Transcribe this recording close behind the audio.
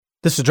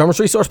This is Drummers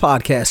Resource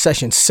Podcast,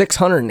 session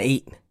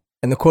 608.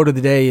 And the quote of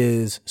the day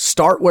is,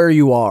 start where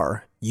you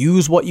are,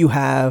 use what you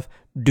have,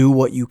 do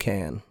what you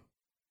can.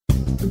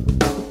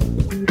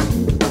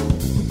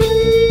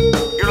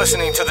 You're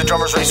listening to the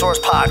Drummers Resource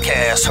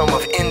Podcast, home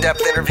of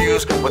in-depth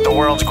interviews with the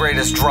world's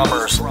greatest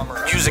drummers,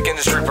 music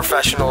industry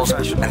professionals,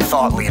 and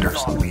thought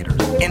leaders.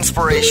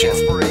 Inspiration,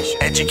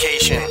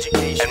 education,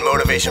 and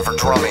motivation for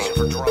drumming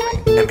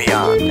and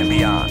beyond, and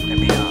beyond,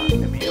 and beyond,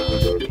 and beyond.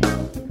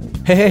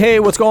 Hey,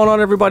 what's going on,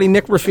 everybody?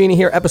 Nick Ruffini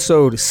here,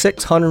 episode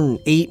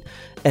 608,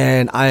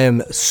 and I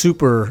am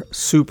super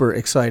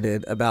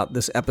excited about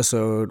this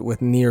episode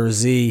with Nir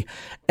Z.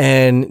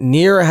 And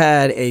Nir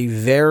had a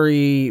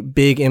very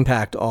big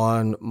impact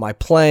on my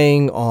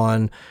playing,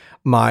 on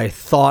my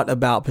thought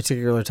about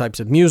particular types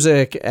of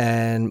music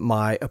and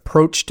my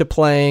approach to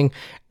playing,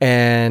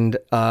 and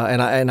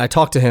I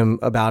talked to him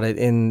about it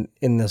in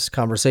this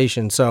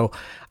conversation. So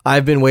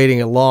I've been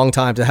waiting a long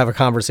time to have a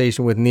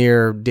conversation with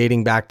Nir,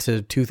 dating back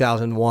to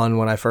 2001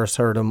 when I first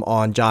heard him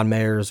on John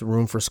Mayer's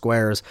Room for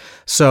Squares.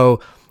 So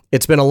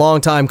it's been a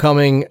long time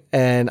coming,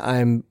 and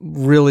I'm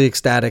really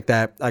ecstatic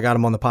that I got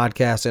him on the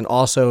podcast. And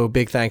also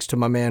big thanks to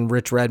my man,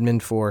 Rich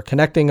Redmond, for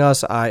connecting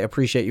us. I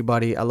appreciate you,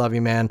 buddy. I love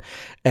you, man.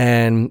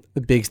 And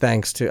big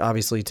thanks to,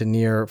 obviously, to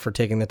Nir for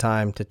taking the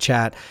time to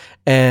chat.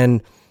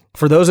 And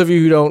for those of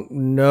you who don't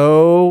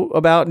know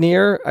about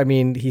Nir, I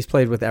mean, he's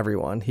played with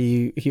everyone.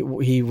 He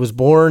was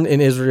born in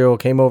Israel,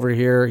 came over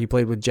here. He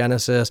played with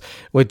Genesis,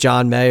 with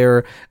John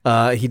Mayer.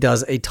 He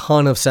does a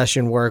ton of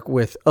session work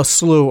with a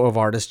slew of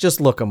artists.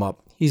 Just look him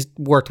up. He's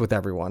worked with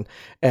everyone.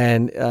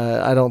 And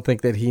I don't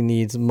think that he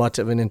needs much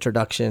of an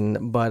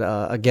introduction. But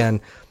again,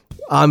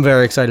 I'm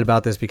very excited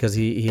about this because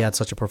he had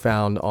such a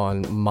profound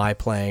on my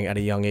playing at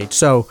a young age.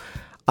 So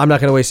I'm not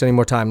going to waste any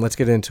more time. Let's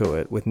get into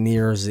it with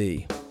Nir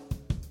Z.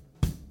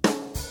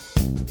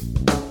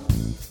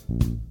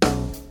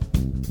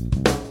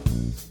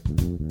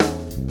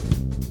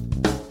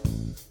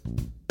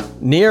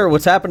 Nir,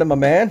 what's happening, my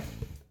man?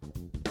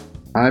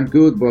 I'm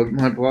good,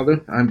 my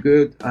brother. I'm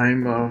good.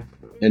 I'm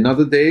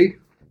another day,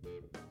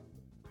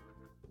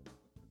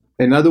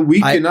 another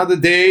week, another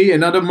day,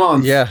 another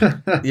month. Yeah.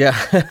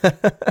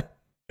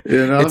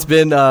 You know,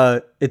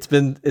 it's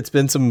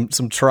been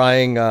some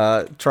trying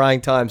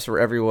times for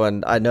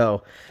everyone. I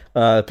know,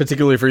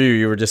 particularly for you.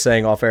 You were just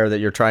saying off air that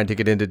you're trying to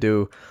get in to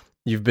do.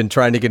 You've been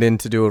trying to get in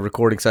to do a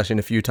recording session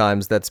a few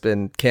times that's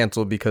been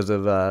canceled because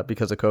of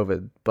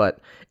COVID. But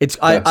it's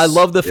I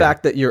love the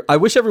fact that I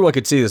wish everyone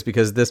could see this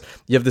because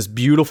you have this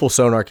beautiful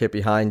sonar kit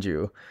behind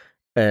you,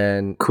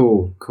 and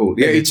cool.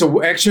 Yeah,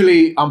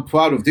 actually I'm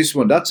proud of this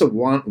one. That's a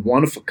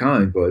one of a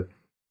kind, but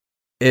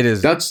it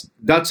is.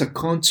 That's a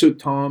Concert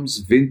Toms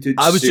vintage.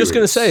 I was just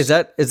gonna say, is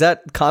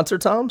that Concert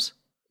Toms?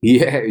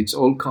 Yeah, it's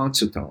all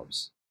Concert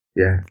Toms.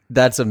 Yeah,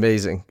 that's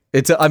amazing.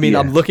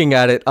 I'm looking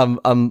at it.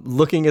 I'm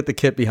looking at the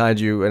kit behind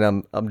you,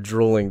 and I'm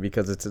drooling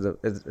because it's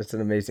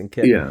an amazing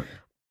kit. Yeah,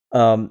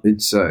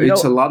 it's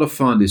a lot of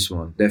fun. This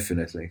one,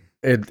 definitely.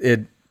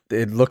 It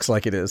looks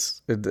like it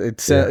is.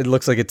 It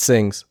looks like it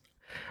sings.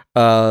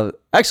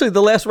 Actually,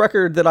 the last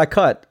record that I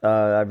cut,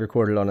 I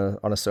recorded on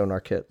a sonar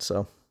kit.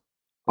 So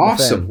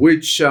awesome.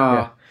 Which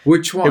one?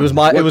 It was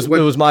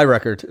my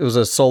record. It was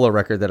a solo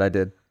record that I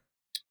did.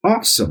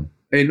 Awesome.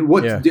 And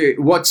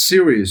what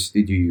series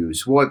did you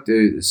use? What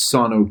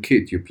sono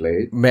kit you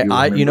played?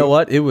 You know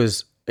what? It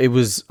was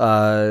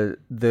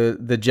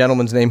the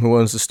gentleman's name who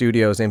owns the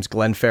studio. His name's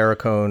Glenn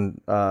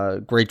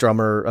Farrakone, great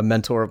drummer, a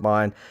mentor of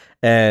mine,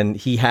 and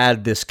he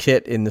had this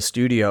kit in the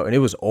studio, and it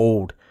was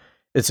old.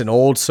 It's an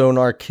old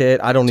sonar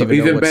kit. I don't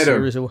even know what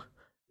series it was.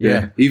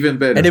 Yeah, even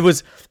better. And it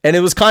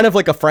was kind of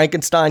like a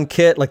Frankenstein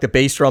kit. Like the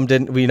bass drum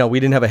we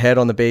didn't have a head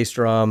on the bass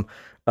drum.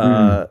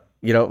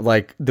 You know,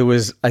 like there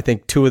was, I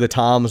think 2 of the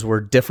toms were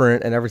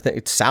different and everything.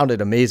 It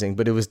sounded amazing,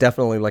 but it was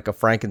definitely like a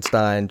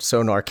Frankenstein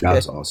sonar kit.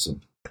 That's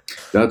awesome.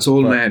 That's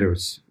all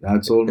matters.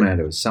 That's all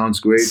matters. Sounds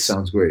great.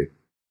 Sounds great.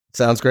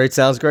 That's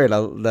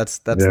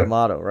the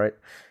motto, right?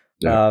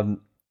 Yeah.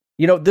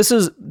 You know,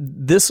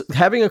 this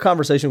having a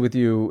conversation with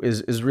you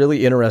is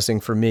really interesting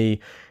for me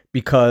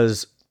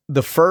because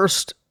the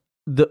first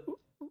to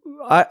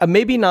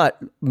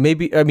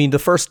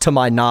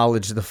my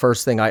knowledge, the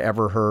first thing I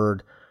ever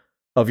heard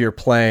of your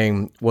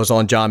playing was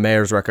on John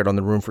Mayer's record, on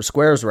the Room for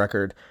Squares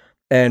record.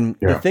 And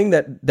the thing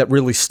that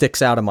really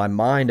sticks out in my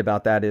mind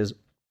about that is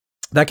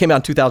that came out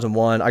in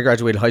 2001. I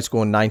graduated high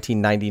school in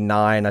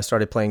 1999. I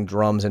started playing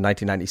drums in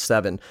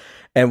 1997.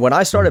 And when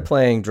I started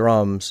playing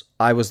drums,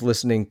 I was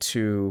listening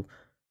to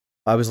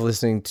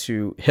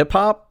hip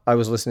hop. I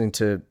was listening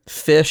to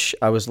Fish.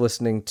 I was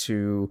listening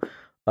to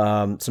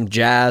some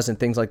jazz and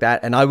things like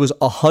that. And I was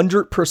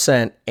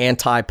 100%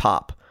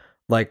 anti-pop.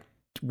 Like,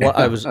 what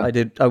I was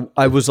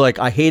like,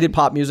 I hated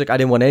pop music. I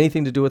didn't want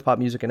anything to do with pop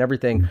music and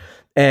everything.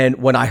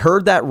 And when I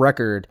heard that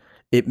record,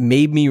 it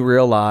made me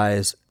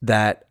realize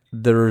that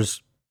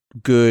there's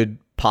good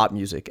pop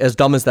music, as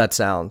dumb as that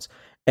sounds.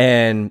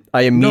 And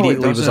I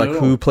immediately was like,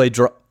 who played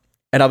drums?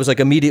 And I was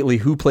like, immediately,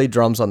 who played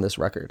drums on this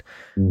record?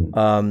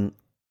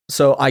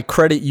 So I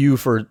credit you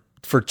for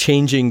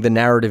changing the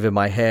narrative in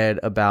my head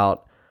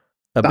about.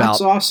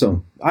 That's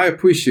awesome. I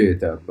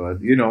appreciate that,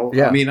 but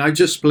yeah. I mean, I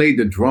just played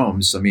the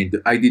drums. I mean,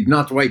 I did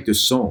not write the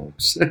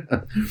songs.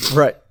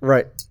 Right.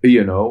 Got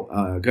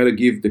to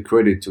give the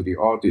credit to the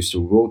artist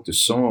who wrote the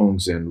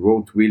songs and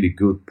wrote really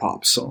good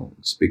pop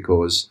songs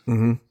because,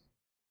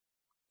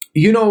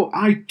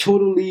 I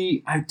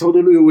totally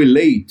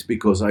relate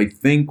because I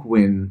think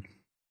when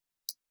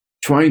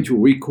trying to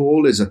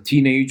recall as a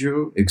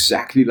teenager,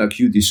 exactly like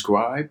you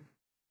described,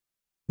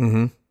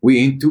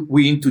 we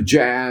into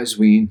jazz,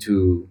 we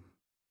into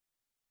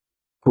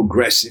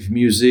progressive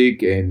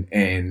music and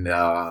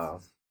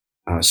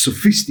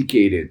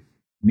sophisticated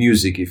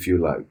music, if you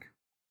like.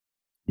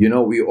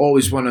 We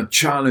always want to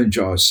challenge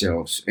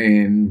ourselves,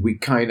 and we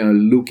kind of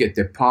look at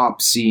the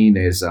pop scene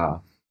as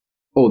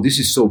this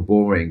is so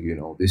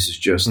boring. This is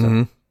just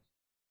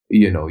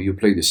you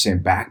play the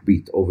same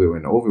backbeat over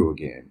and over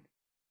again.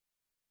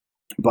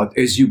 But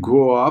as you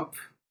grow up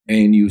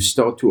and you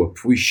start to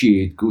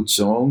appreciate good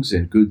songs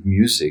and good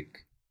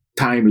music,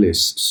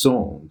 timeless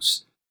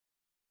songs,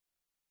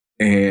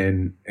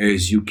 and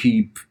as you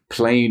keep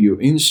playing your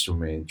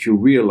instrument, you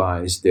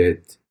realize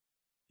that,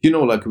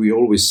 like we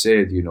always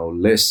said,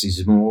 less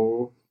is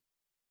more.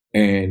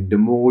 And the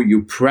more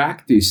you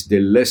practice the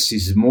less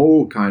is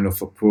more kind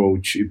of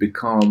approach, it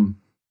becomes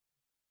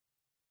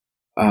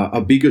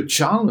a bigger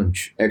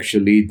challenge,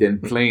 actually, than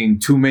playing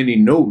too many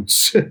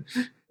notes.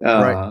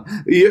 Right.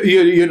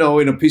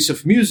 In a piece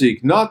of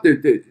music. Not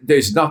that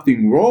there's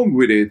nothing wrong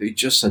with it.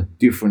 It's just a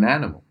different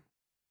animal.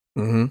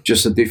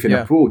 Just a different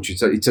approach.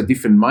 It's a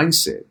different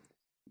mindset,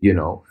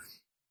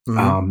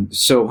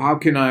 So how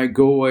can I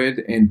go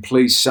ahead and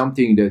play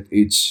something that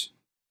it's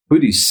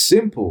pretty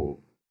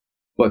simple,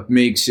 but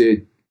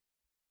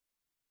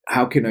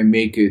how can I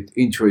make it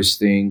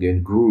interesting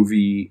and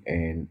groovy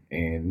and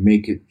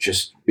makes it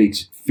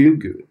feel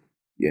good,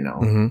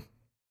 And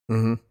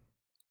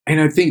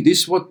I think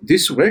this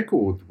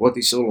record, what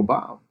it's all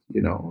about,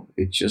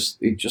 it just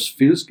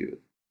feels good.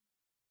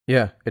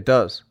 Yeah, it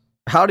does.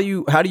 How do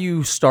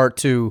you start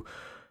to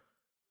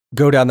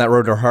go down that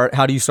road, or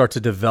how do you start to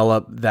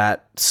develop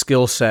that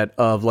skill set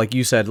of, like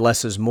you said,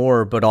 less is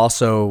more, but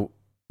also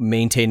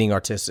maintaining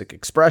artistic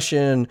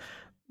expression,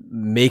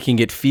 making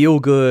it feel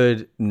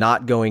good,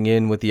 not going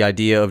in with the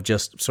idea of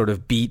just sort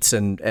of beats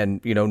and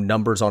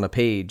numbers on a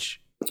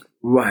page?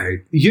 Right.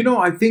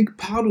 I think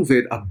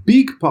a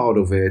big part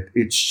of it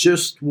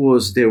just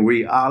was the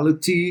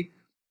reality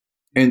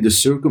and the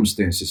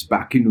circumstances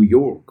back in New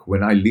York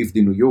when I lived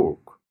in New York.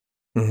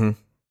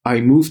 I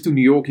moved to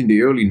New York in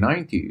the early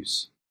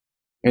 90s.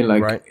 And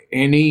like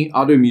any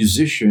other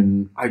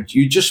musician,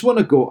 you just want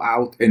to go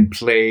out and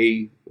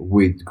play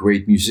with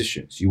great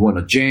musicians. You want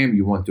to jam,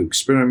 you want to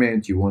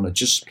experiment, you want to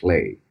just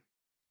play.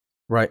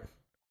 Right.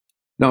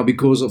 Now,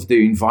 because of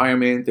the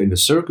environment and the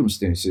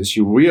circumstances,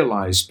 you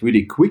realize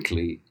pretty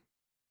quickly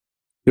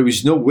there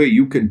is no way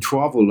you can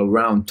travel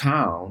around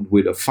town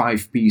with a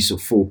 5-piece or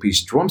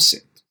 4-piece drum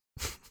set.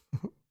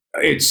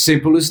 It's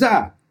simple as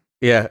that.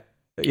 Yeah.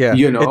 Yeah,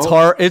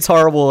 it's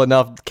horrible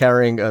enough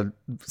carrying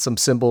some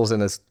cymbals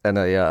and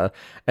a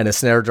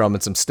snare drum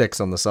and some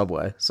sticks on the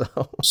subway.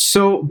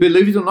 So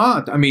believe it or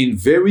not, I mean,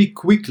 very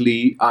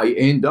quickly I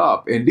end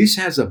up, and this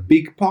has a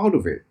big part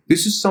of it.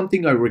 This is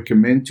something I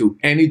recommend to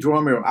any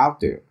drummer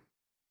out there.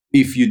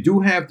 If you do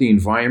have the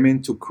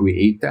environment to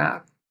create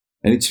that,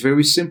 and it's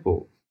very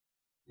simple,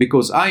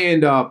 because I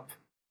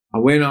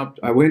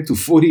went to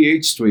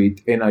 48th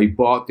Street and I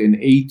bought an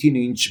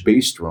 18-inch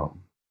bass drum.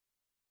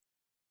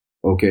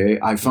 Okay,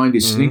 I find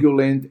this single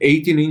length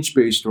 18-inch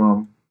bass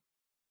drum,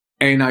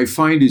 and I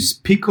find this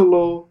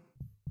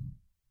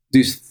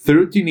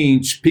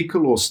 13-inch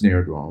piccolo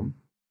snare drum.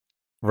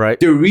 Right.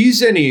 The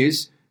reason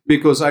is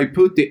because I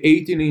put the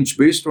 18-inch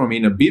bass drum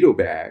in a Beatle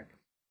bag,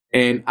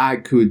 and I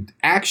could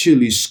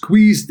actually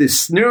squeeze the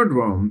snare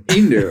drum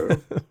in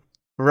there.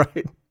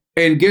 Right.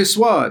 And guess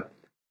what?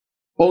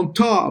 On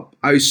top,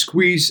 I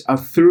squeeze a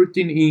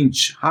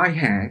 13-inch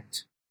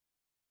hi-hat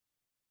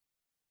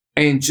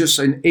and just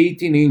an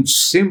 18-inch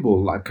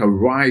cymbal, like a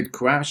ride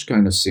crash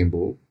kind of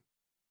cymbal.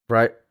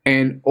 Right.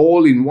 And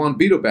all in one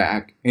Beatle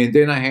bag. And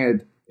then I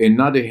had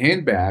another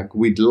handbag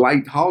with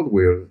light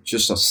hardware,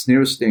 just a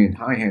snare stand,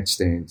 hi-hat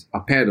stand,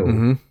 a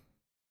pedal,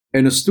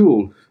 and a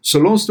stool. So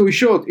long story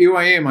short, here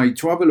I am. I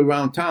travel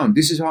around town.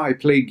 This is how I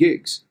play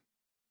gigs.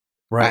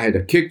 Right. I had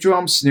a kick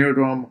drum, snare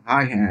drum,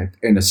 hi-hat,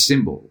 and a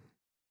cymbal.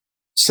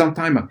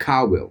 Sometimes a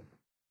cowbell.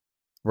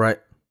 Right.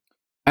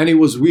 And it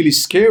was really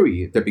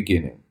scary at the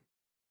beginning.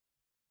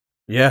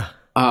 Yeah.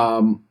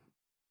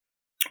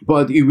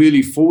 But it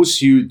really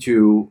forced you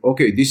to,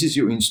 okay, this is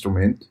your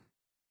instrument.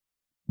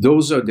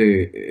 Those are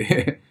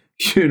the,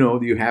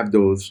 you have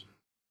those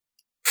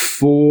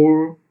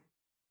 4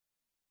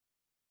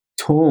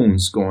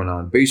 tones going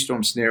on, bass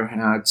drum, snare,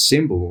 hat,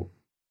 cymbal,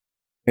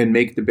 and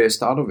make the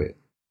best out of it.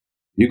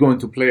 You're going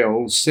to play a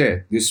whole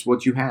set. This is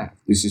what you have.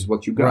 This is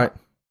what you got. Right.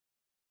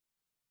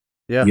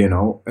 Yeah.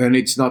 And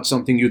it's not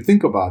something you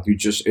think about. You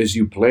just, as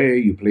you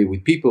play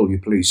with people, you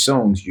play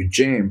songs, you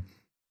jam.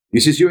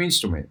 This is your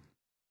instrument.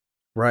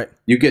 Right.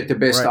 You get the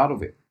best Right. out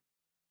of it.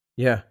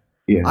 Yeah.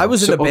 You know? I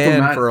was in So a band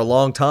automatic- for a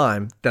long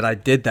time that I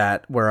did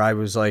that, where I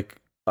was like,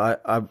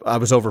 I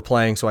was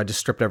overplaying, so I just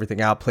stripped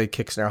everything out, played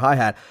kick, snare,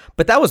 hi-hat.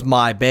 But that was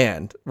my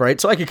band,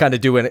 right? So I could kind of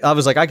do it. I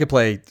was like, I could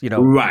play,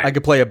 Right. I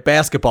could play a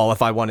basketball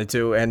if I wanted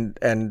to, and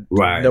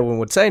Right. no one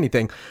would say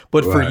anything.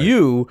 But for Right.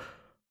 you,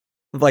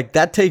 like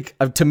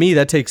to me,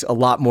 that takes a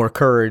lot more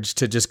courage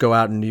to just go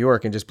out in New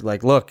York and just be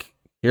like, look,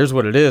 here's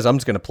what it is. I'm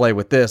just going to play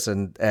with this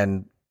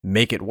and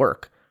make it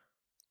work.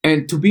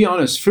 And to be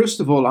honest, first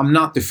of all, I'm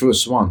not the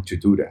first one to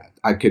do that.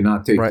 I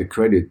cannot take Right. the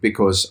credit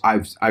because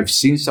I've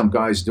seen some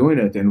guys doing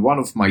it. And one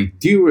of my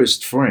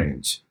dearest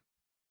friends,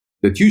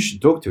 that you should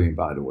talk to him,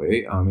 by the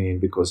way, I mean,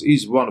 because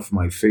he's one of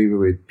my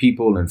favorite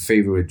people and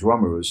favorite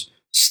drummers,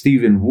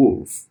 Stephen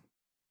Wolf.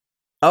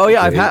 Oh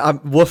yeah, Okay.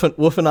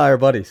 Wolf and I are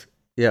buddies.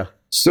 Yeah.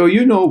 So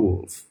you know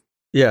Wolf.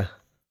 Yeah.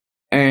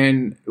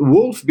 And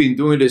Wolf been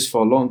doing this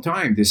for a long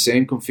time, the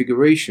same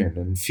configuration,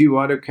 and a few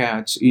other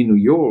cats in New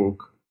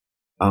York.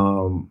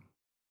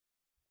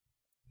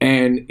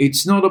 And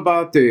it's not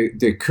about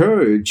the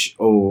courage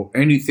or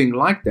anything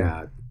like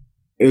that.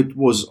 It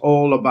was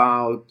all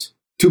about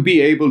to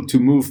be able to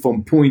move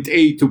from point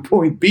A to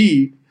point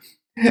B.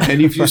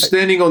 And if you're Right.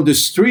 standing on the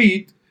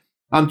street,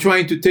 I'm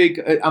trying to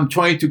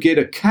get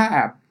a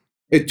cab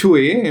at 2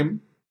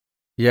 a.m.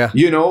 Yeah.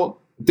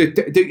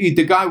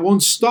 The guy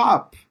won't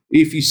stop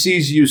if he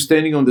sees you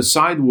standing on the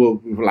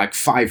sidewalk with like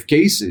 5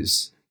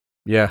 cases.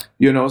 Yeah.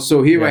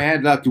 So here Yeah. I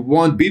had like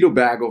one beetle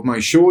bag of my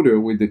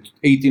shoulder with the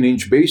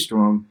 18-inch bass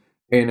drum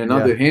and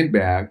another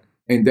handbag,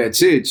 and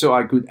that's it. So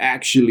I could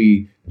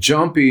actually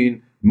jump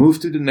in, move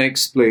to the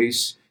next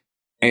place,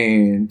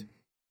 and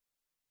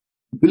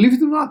believe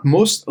it or not,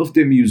 most of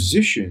the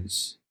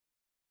musicians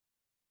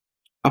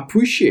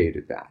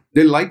appreciated that.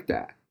 They liked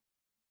that.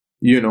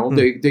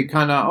 They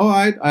kind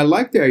of, I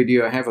like the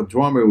idea. I have a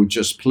drummer who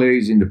just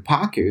plays in the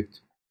pocket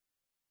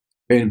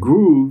and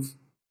groove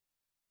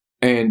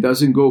and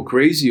doesn't go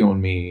crazy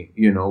on me,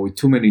 with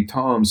too many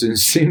toms and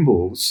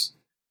cymbals.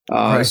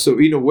 Right. So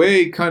in a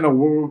way, it kind of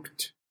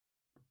worked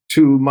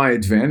to my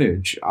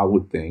advantage, I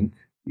would think,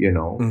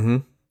 Mm-hmm.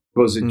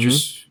 because it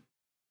just,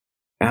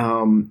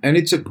 and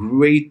it's a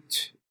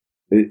great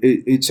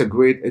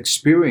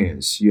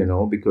experience,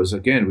 because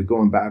again, we're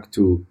going back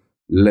to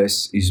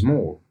less is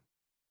more.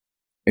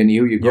 And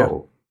here you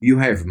go. You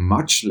have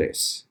much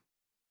less.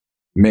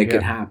 Make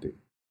it happen.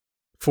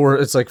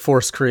 It's like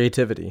forced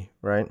creativity,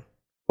 right?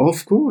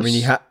 Of course. I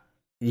mean,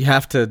 you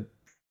have to,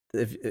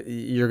 if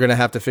you're going to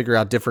have to figure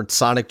out different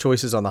sonic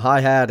choices on the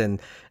hi-hat and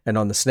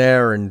on the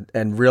snare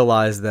and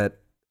realize that,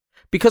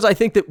 because I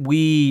think that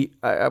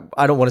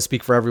I don't want to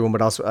speak for everyone,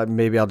 but also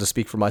maybe I'll just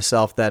speak for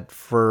myself, that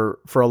for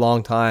a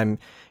long time,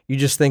 you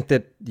just think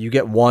that you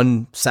get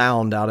one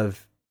sound out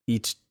of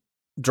each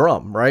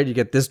drum, right? You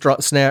get this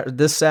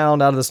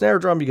sound out of the snare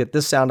drum, you get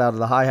this sound out of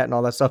the hi-hat and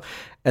all that stuff.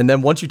 And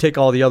then once you take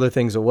all the other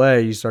things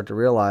away, you start to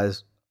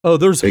realize, oh,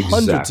 there's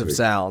hundreds of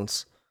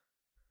sounds.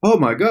 Oh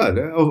my God,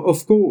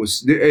 of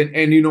course.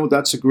 And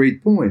that's a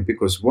great point,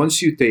 because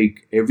once you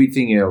take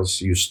everything else,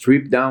 you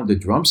strip down the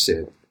drum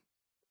set,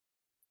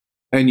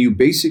 and you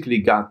basically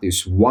got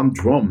this one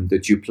drum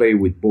that you play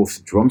with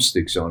both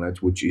drumsticks on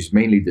it, which is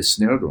mainly the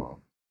snare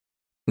drum.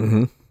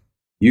 Mm-hmm.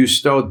 You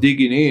start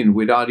digging in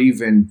without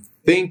even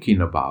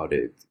thinking about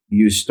it.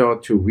 You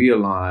start to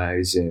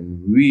realize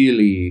and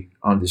really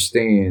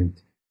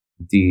understand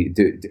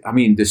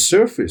the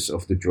surface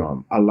of the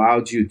drum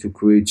allowed you to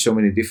create so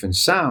many different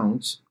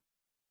sounds.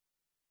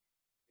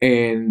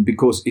 And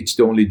because it's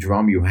the only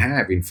drum you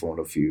have in front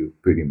of you,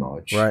 pretty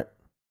much, Right.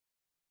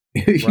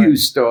 you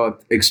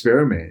start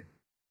experiment,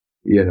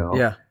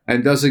 Yeah.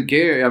 and doesn't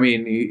care. I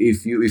mean,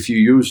 if you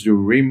use the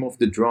rim of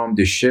the drum,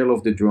 the shell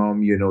of the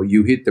drum,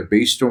 you hit the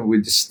bass drum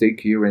with the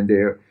stick here and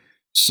there.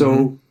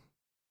 So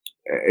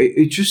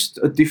it's just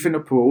a different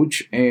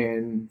approach,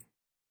 and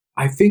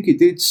I think it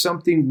did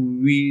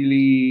something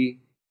really.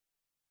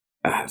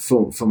 I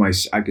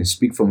can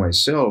speak for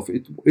myself.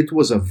 It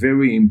was a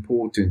very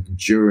important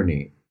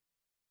journey,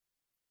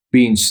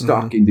 being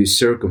stuck in these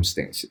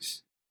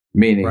circumstances,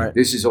 meaning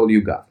this is all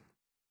you got.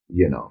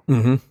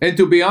 Mm-hmm. And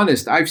to be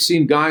honest, I've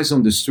seen guys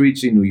on the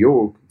streets in New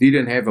York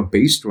didn't have a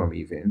bass drum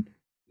even.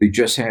 They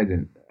just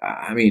had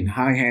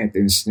hi-hat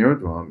and snare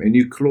drum, and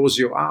you close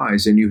your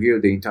eyes and you hear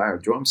the entire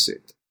drum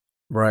set.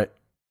 Right.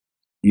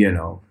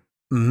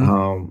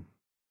 Mm-hmm.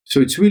 So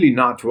it's really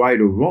not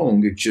right or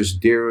wrong. It's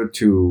just there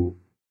to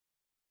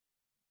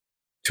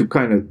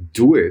kind of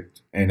do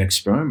it and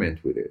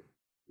experiment with it.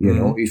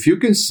 If you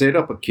can set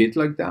up a kit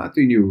like that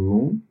in your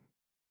room,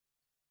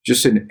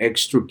 just an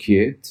extra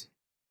kit,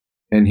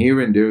 and here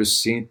and there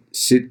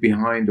sit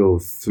behind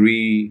those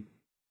 3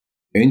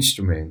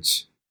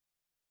 instruments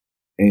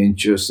and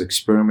just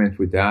experiment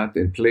with that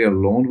and play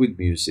alone with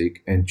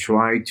music and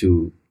try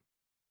to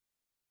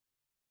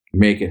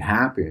make it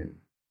happen,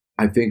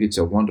 I think it's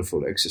a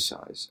wonderful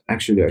exercise.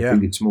 Actually, I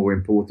think it's more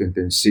important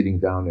than sitting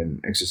down and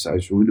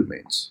exercise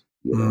rudiments.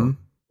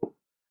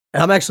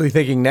 I'm actually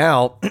thinking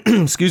now,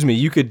 excuse me,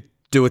 you could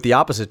do it the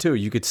opposite too.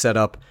 You could set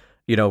up,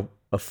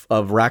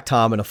 a rack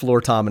tom and a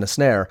floor tom and a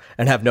snare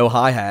and have no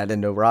hi-hat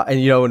and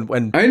no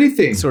and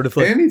anything sort of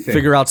like anything.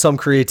 Figure out some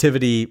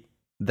creativity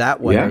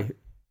that way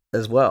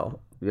as well,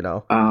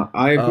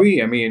 I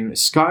agree. I mean,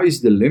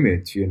 sky's the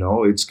limit,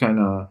 it's kind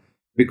of,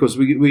 because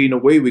we in a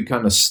way we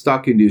kind of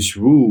stuck in these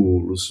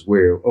rules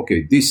where,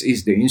 okay, this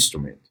is the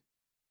instrument.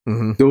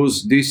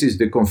 This is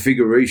the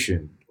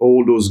configuration.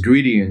 All those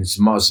ingredients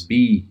must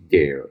be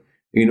there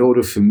in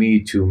order for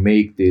me to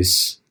make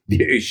this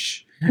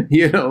dish,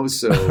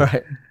 so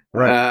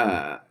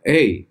right.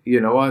 Hey, you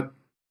know what?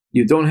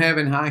 You don't have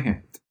a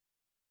hi-hat.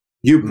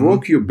 You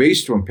broke your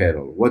bass drum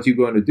pedal. What are you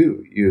going to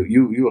do?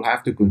 You'll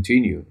have to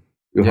continue.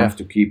 You'll have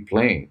to keep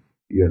playing,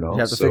 You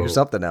have to figure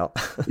something out.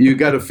 You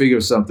got to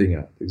figure something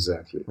out.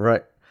 Exactly.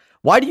 Right.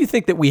 Why do you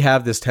think that we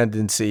have this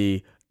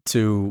tendency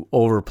to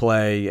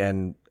overplay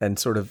and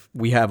sort of,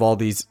 we have all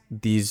these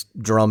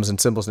drums and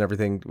cymbals and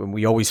everything, and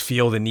we always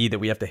feel the need that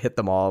we have to hit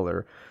them all?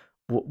 Or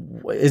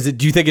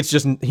do you think it's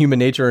just human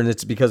nature and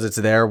it's because it's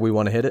there, we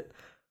want to hit it?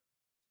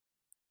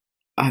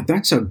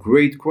 That's a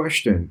great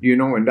question,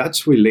 and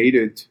that's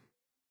related.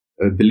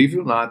 Believe it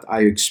or not,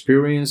 I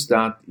experienced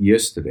that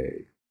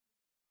yesterday.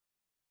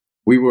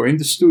 We were in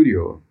the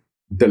studio.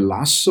 The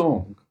last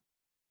song,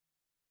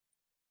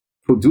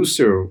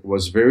 producer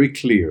was very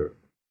clear.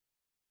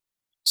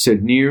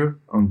 Said, Nir,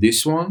 on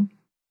this one,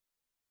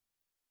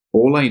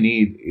 all I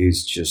need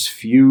is just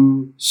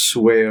few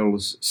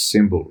swells,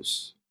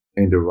 cymbals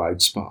in the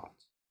right spot.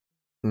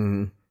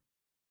 Mm-hmm.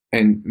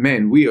 And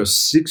man, we are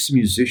 6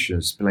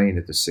 musicians playing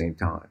at the same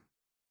time.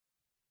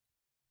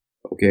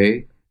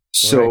 Okay?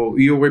 So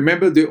You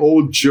remember the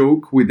old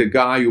joke with the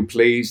guy who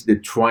plays the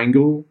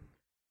triangle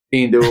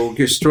in the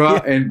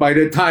orchestra, and by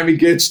the time he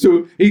gets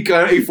to, he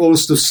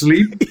falls to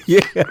sleep?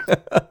 Yeah.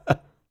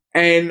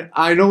 And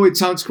I know it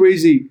sounds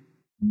crazy.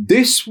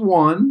 This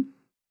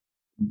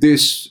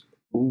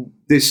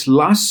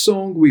last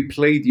song we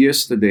played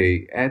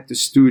yesterday at the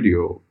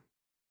studio,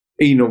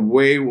 in a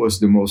way, was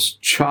the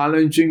most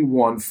challenging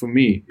one for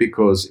me,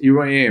 because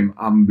here I am,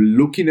 I'm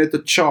looking at the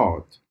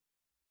chart,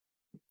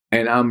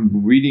 and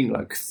I'm reading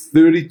like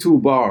 32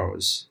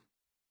 bars,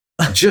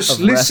 just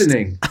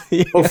listening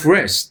of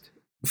rest,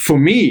 for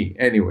me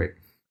anyway.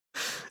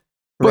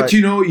 But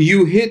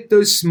you hit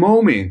this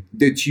moment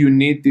that you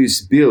need this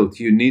build,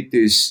 you need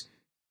this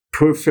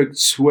perfect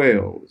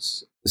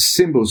swells,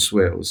 cymbal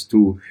swells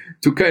to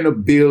kind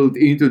of build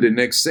into the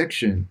next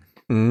section.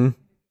 Mm-hmm.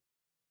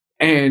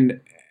 And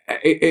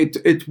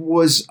it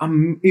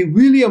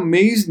really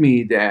amazed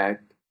me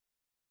that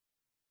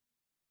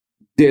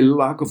the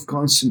lack of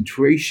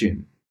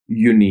concentration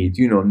you need,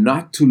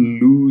 not to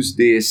lose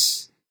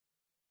this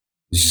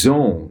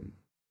zone.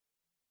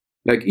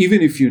 Like,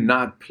 even if you're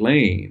not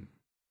playing,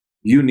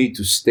 you need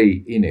to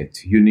stay in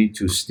it. You need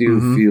to still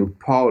feel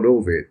part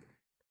of it.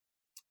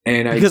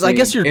 And I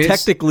guess you're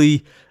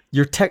technically,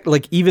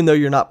 like, even though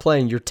you're not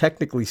playing, you're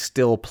technically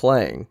still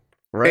playing,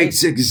 right?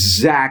 It's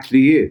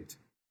exactly it.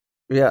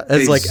 Yeah,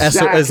 as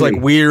like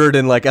weird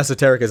and like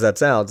esoteric as that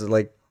sounds,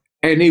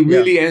 and it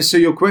really answers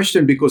your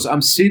question, because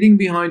I'm sitting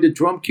behind the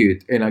drum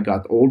kit and I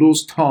got all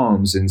those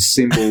toms and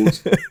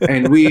cymbals,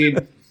 and we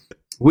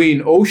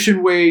in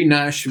Ocean Way,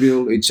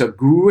 Nashville. It's a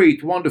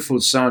great, wonderful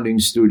sounding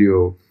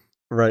studio,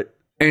 right?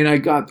 And I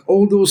got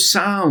all those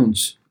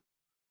sounds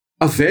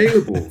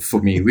available for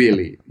me,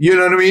 really. You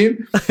know what I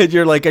mean? And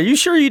you're like, are you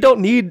sure you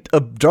don't need a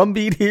drum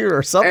beat here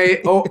or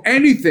something? Or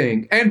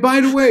anything. And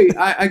by the way,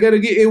 I got to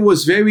get, it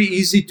was very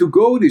easy to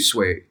go this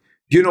way.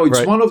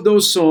 It's one of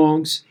those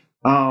songs.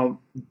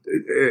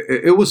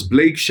 It was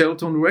Blake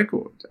Shelton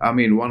record. I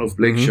mean, one of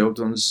Blake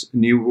Shelton's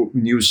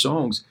new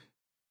songs.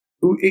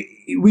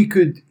 We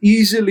could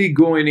easily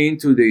go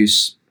into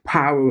this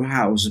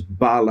powerhouse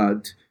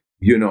ballad,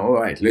 all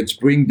right, let's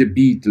bring the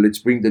beat, let's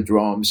bring the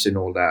drums and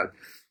all that.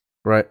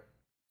 Right.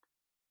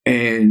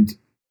 And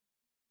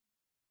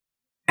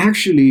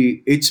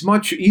actually, it's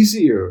much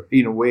easier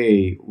in a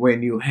way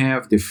when you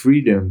have the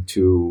freedom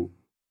to,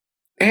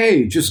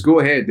 hey, just go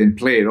ahead and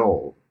play it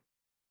all,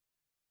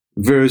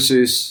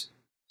 versus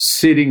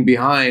sitting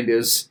behind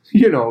those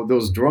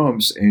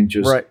drums and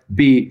just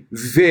be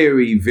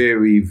very,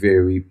 very,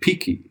 very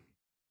picky.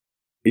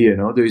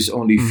 There's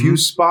only few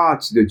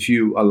spots that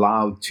you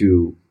allow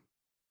to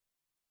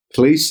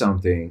play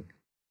something,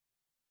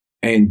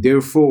 and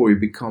therefore it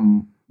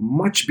become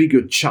much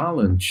bigger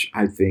challenge,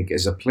 I think,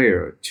 as a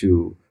player,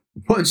 to,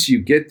 once you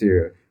get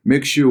there,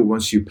 make sure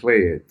once you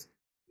play it,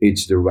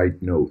 it's the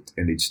right note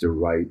and it's the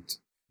right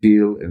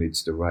feel and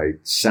it's the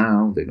right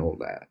sound and all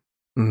that.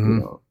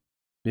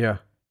 Yeah.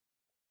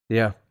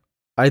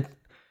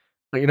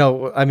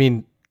 I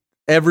mean,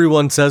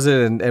 everyone says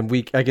it, and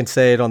I can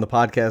say it on the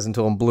podcast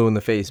until I'm blue in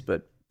the face,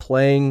 but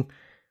playing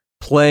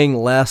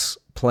less,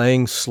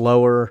 playing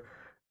slower,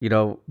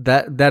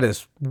 that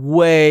is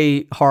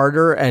way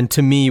harder, and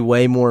to me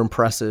way more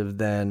impressive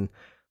than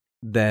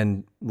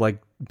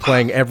like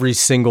playing every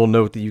single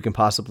note that you can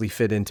possibly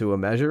fit into a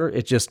measure.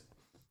 It just,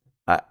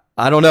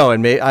 I don't know,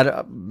 and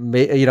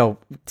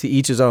to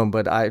each his own,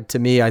 but to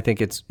me, I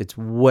think it's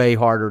way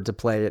harder to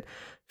play it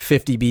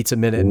 50 beats a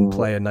minute and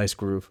play a nice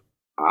groove.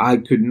 I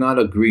could not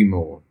agree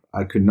more.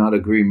 I could not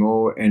agree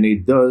more. And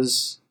it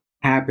does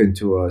happen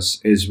to us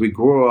as we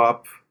grow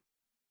up,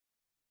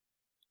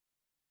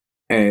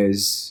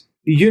 as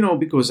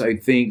because I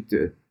think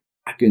that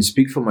I can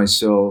speak for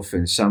myself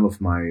and some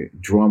of my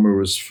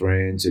drummers,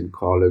 friends, and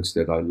colleagues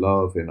that I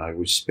love and I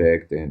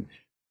respect. And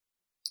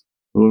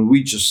when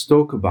we just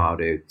talk about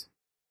it,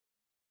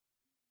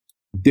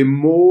 the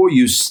more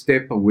you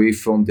step away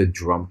from the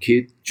drum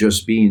kit,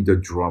 just being the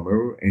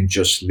drummer and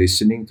just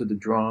listening to the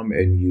drum,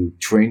 and you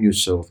train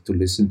yourself to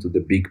listen to the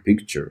big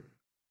picture,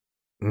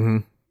 Mm-hmm.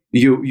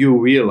 you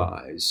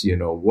realize,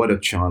 what a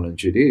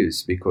challenge it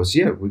is. Because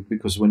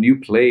when you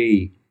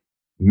play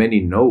many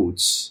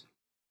notes,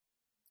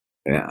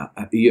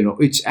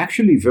 it's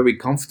actually very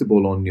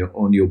comfortable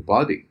on your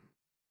body,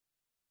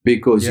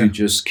 because Yeah. you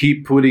just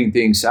keep putting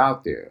things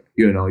out there.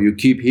 You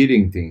keep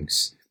hitting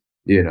things,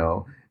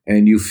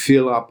 and you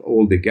fill up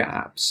all the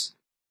gaps.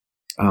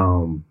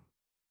 And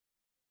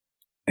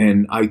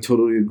I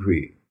totally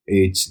agree.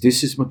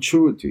 This is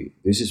maturity.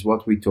 This is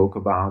what we talk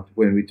about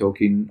when we're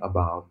talking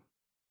about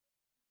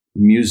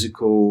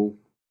musical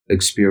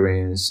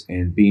experience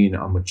and being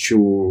a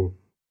mature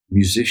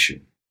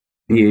musician.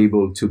 Be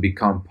able to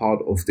become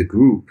part of the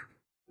group,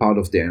 part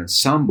of the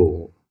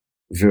ensemble,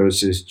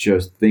 versus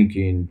just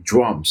thinking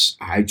drums.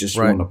 I just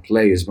Right. want to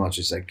play as much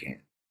as I can.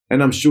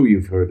 And I'm sure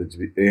you've heard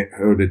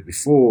it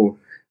before,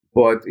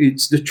 but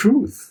it's the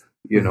truth.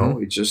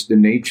 It's just the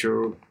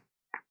nature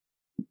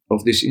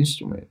of this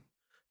instrument.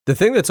 The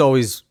thing that's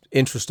always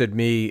interested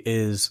me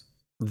is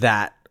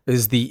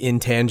the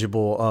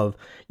intangible of,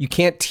 you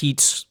can't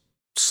teach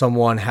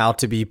someone how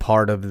to be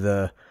part of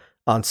the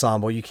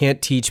ensemble. You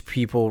can't teach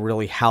people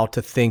really how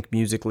to think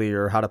musically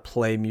or how to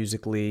play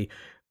musically.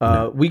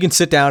 We can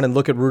sit down and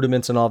look at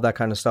rudiments and all that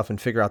kind of stuff and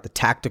figure out the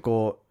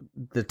tactical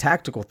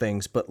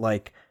things, but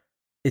like,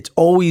 that's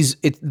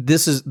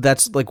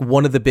like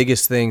one of the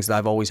biggest things that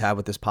I've always had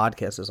with this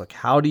podcast is like,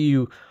 how do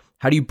you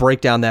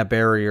break down that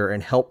barrier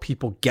and help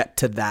people get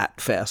to that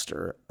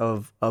faster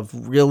of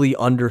really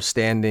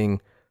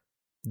understanding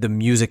the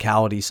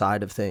musicality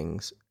side of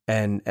things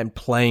and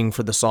playing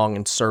for the song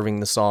and serving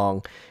the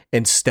song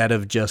instead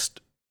of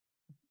just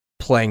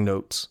playing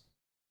notes?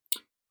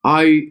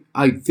 I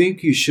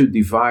think you should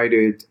divide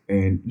it,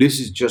 and this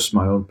is just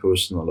my own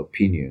personal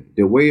opinion.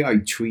 The way I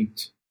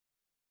treat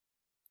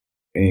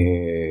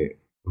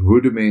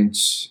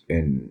rudiments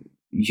and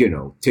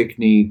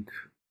technique,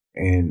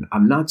 and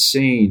I'm not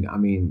saying,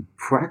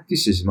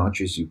 practice as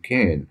much as you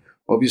can.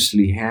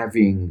 Obviously,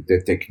 having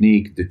the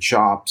technique, the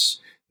chops,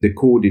 the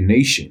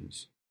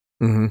coordinations.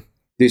 Mm-hmm.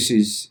 This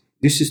is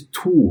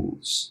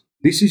tools.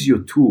 This is your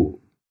tool.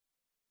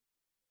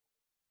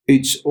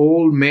 It's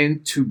all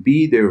meant to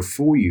be there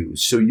for you,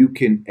 so you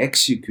can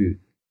execute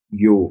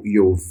your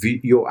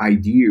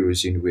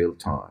ideas in real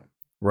time.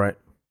 Right.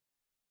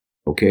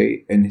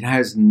 Okay, and it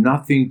has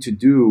nothing to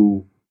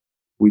do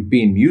with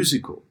being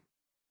musical,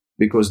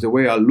 because the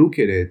way I look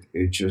at it,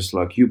 it's just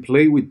like you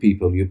play with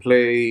people. You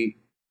play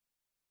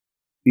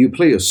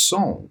a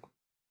song.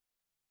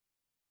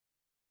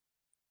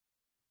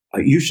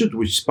 You should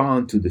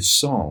respond to the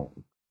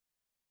song.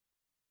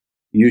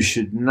 You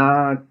should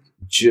not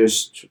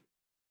just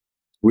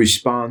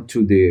respond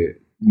to the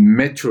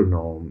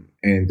metronome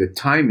and the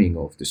timing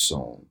of the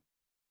song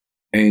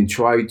and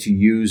try to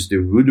use the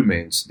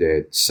rudiments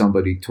that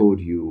somebody told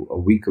you a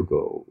week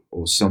ago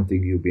or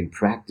something you've been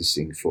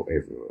practicing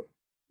forever,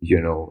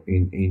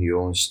 in your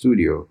own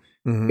studio.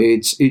 Mm-hmm.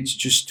 It's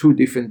just two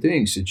different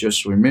things. So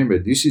just remember,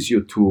 this is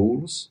your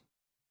tools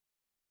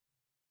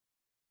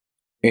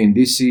and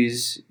this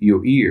is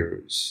your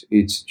ears.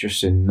 It's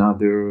just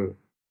another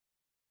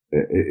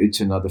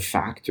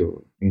factor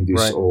in this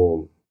Right.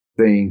 whole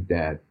thing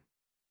that,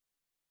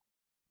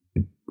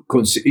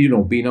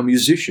 being a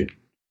musician.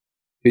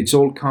 It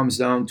all comes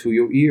down to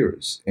your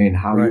ears and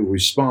how Right. you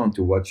respond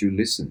to what you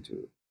listen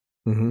to.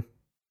 Mm-hmm.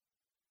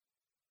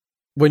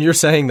 When you're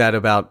saying that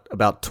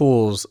about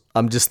tools,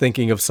 I'm just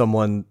thinking of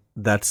someone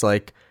that's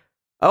like,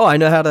 oh, I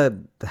know how to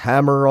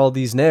hammer all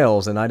these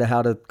nails and I know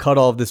how to cut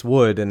all of this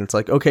wood. And it's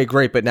like, okay,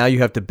 great. But now you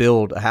have to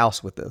build a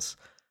house with this.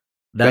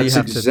 Now That's you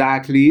have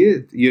exactly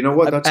it. You know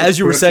what? That's as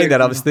you were saying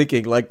that, I was perfect-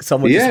 thinking like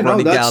someone just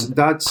running down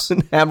that's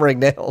and hammering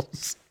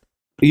nails.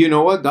 you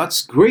know what?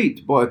 That's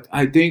great, but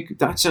I think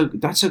that's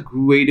a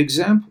great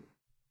example.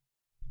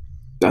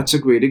 That's a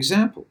great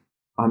example.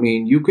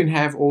 You can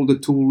have all the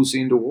tools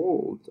in the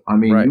world.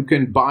 Right. You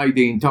can buy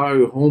the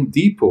entire Home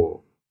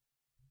Depot.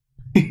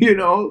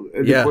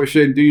 The Yeah.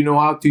 question: do you know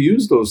how to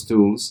use those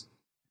tools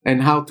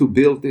and how to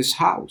build this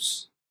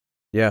house?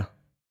 Yeah.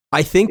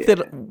 I think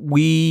that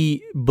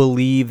we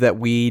believe that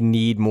we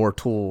need more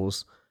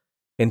tools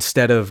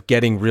instead of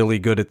getting really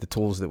good at the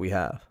tools that we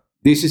have.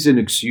 This is an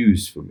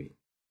excuse for me.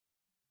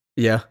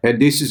 Yeah. And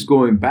this is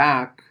going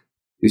back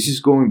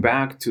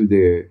to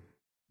the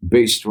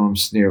bass drum,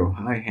 snare,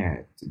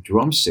 hi-hat,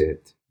 drum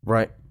set,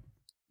 Right.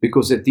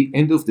 because at the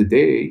end of the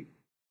day,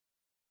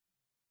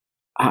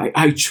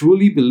 I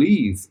truly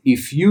believe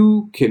if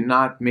you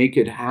cannot make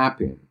it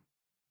happen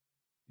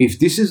If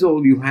this is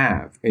all you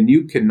have and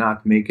you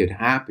cannot make it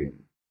happen,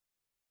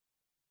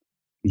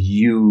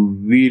 you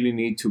really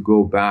need to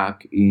go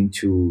back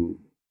into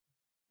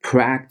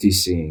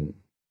practicing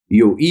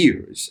your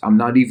ears. I'm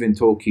not even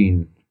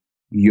talking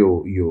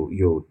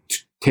your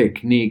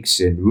techniques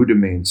and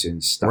rudiments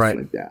and stuff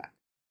like that.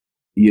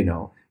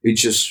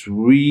 It's just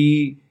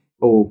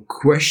or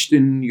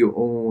question your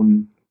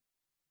own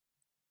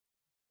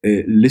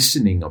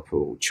listening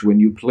approach when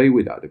you play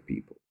with other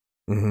people.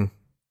 Mm-hmm.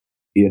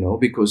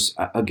 Because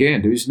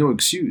again, there is no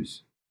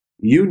excuse.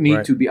 You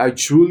need to be, I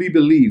truly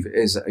believe,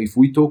 if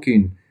we're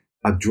talking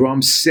a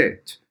drum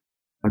set,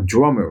 a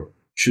drummer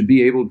should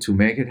be able to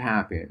make it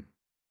happen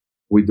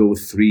with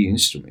those three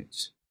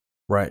instruments.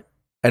 Right.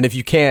 And if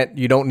you can't,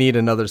 you don't need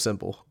another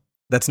cymbal.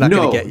 That's not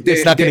going to get you.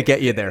 It's not going to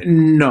get you there.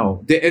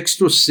 No, the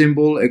extra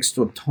cymbal,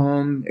 extra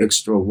tone,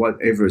 extra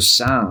whatever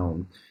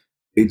sound,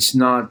 it's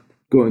not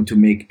going to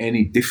make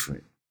any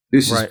difference.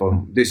 This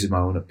is my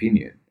own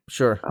opinion.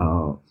 Sure.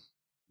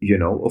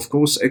 Of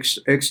course,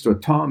 extra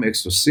tom,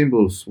 extra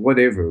cymbals,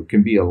 whatever,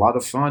 can be a lot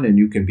of fun, and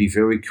you can be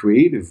very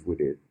creative with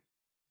it.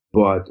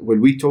 But when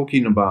we're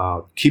talking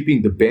about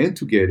keeping the band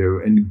together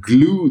and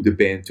glue the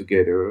band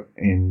together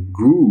and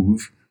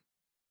groove,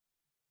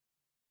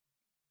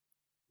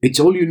 it's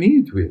all you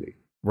need, really.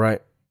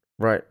 Right.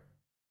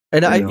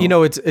 And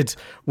it's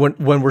when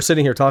we're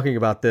sitting here talking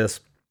about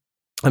this,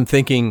 I'm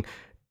thinking,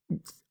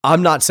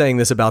 I'm not saying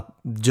this about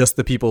just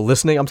the people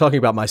listening. I'm talking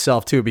about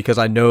myself too, because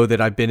I know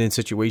that I've been in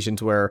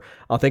situations where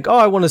I'll think,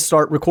 I want to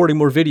start recording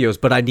more videos,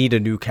 but I need a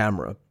new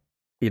camera.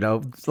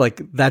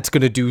 Like that's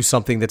going to do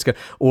something that's good.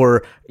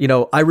 Or,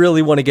 I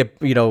really want to get,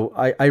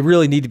 I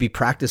really need to be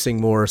practicing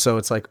more. So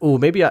it's like,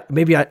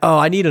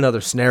 I need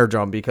another snare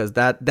drum because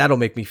that'll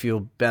make me feel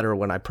better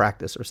when I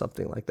practice or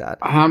something like that.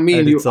 I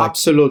mean, you're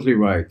absolutely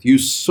right. You're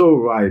so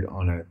right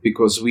on it,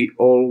 because we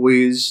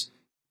always,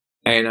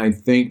 and I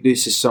think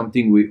this is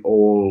something we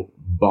all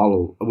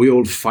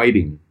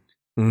fighting.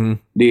 Mm-hmm.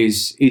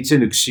 It's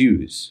an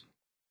excuse.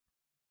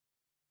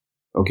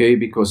 Okay,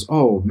 because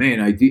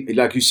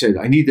like you said,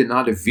 I need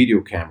another video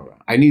camera.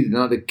 I need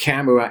another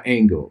camera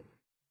angle.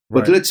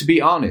 But let's be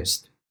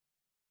honest.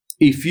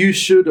 If you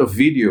shoot a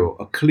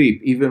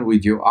clip, even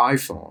with your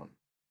iPhone,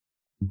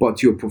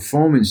 but your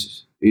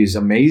performance is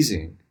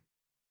amazing,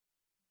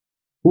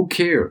 who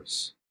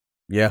cares?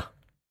 Yeah.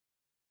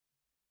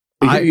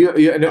 I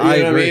agree. What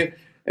I mean?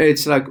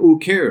 It's like, who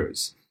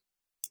cares?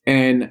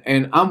 And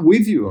I'm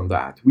with you on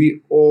that.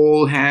 We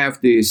all have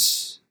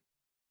this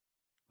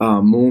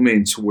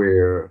moments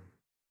where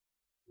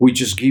we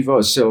just give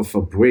ourselves a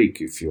break,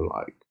 if you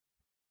like.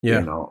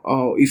 Yeah.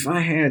 If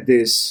I had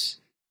this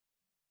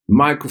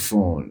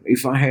microphone,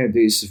 if I had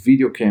this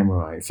video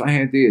camera, if I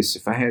had this,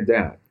 if I had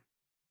that.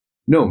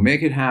 No,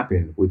 make it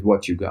happen with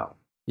what you got.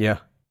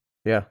 Yeah.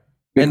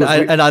 And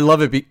I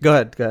love it. Go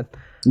ahead.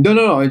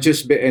 No.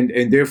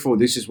 And therefore,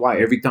 this is why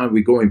every time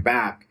we're going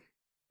back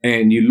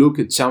and you look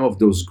at some of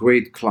those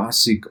great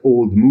classic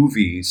old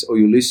movies, or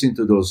you listen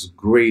to those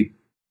great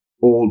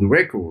old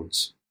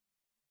records,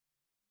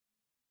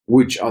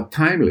 which are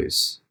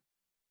timeless,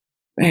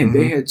 man,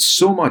 they had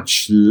so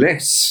much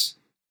less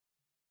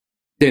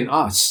than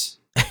us.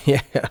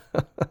 Yeah.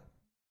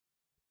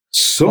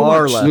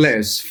 Far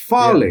less.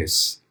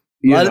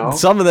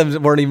 Some of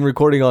them weren't even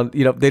recording on,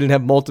 they didn't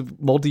have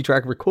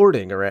multi-track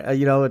recording, or,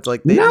 it's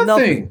like they had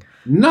nothing.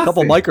 A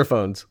couple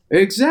microphones.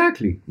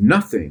 Exactly.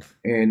 Nothing.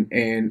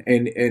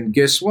 And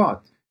guess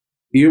what?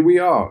 Here we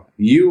are,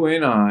 you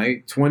and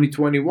I,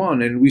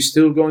 2021, and we're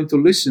still going to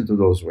listen to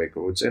those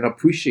records and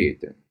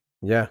appreciate them.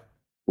 Yeah.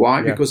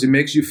 Why? Yeah. Because it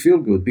makes you feel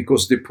good,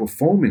 because the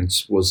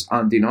performance was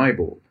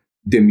undeniable.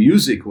 The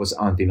music was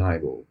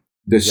undeniable.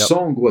 The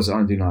song was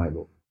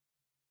undeniable.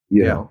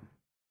 You know?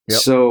 Yep.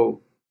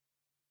 So,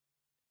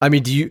 I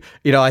mean,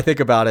 I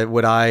think about it,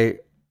 would I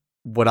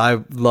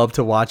love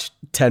to watch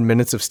 10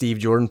 minutes of Steve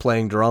Jordan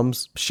playing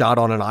drums shot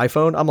on an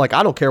iPhone? I'm like,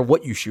 I don't care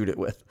what you shoot it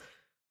with.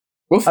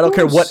 I don't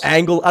care what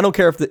angle. I don't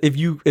care if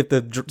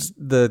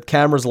the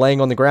camera's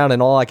laying on the ground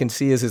and all I can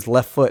see is his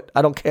left foot.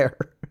 I don't care.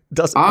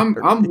 Doesn't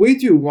matter. I'm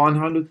with you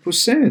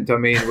 100%. I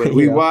mean,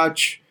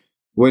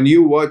 when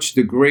you watch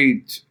the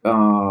great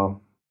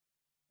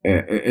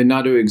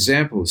another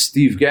example,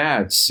 Steve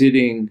Gadd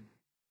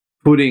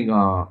putting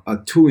a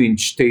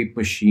 2-inch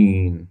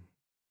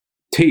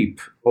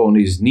tape on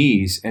his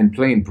knees and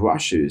playing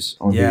brushes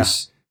on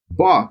this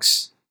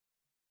box.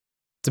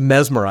 It's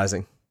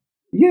mesmerizing.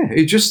 Yeah,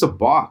 it's just a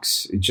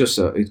box.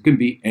 It can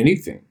be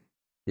anything.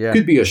 Yeah. It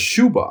could be a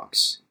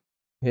shoebox.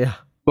 Yeah.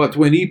 But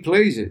when he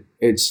plays it,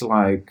 it's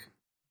like,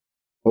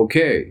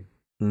 okay.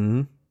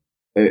 Mm-hmm.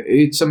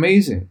 It's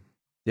amazing.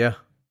 Yeah.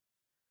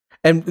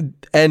 And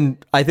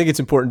I think it's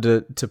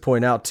important to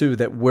point out too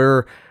that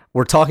we're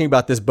talking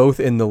about this both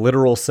in the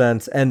literal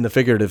sense and the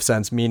figurative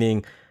sense,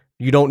 meaning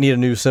you don't need a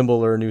new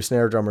cymbal or a new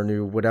snare drum or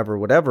new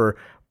whatever.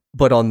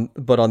 But on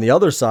the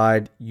other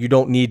side, you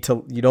don't need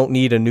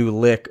a new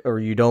lick, or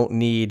you don't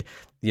need,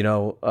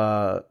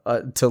 to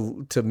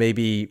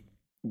maybe,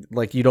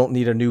 like, you don't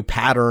need a new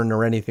pattern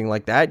or anything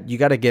like that. You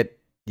got to get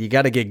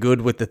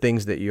good with the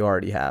things that you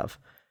already have.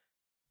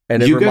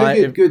 And you gotta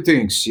get good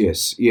things.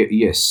 Yes,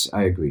 yes,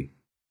 I agree.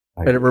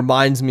 And it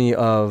reminds me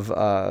of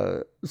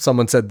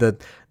someone said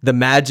that the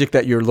magic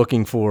that you're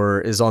looking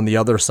for is on the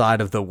other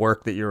side of the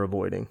work that you're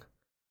avoiding.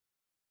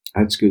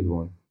 That's a good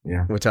one.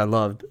 Yeah, which I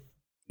loved.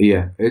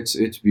 Yeah,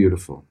 it's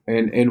beautiful.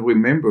 And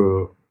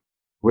remember,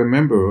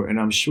 and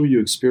I'm sure you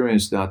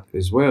experienced that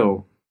as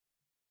well.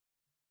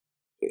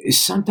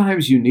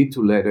 Sometimes you need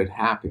to let it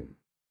happen,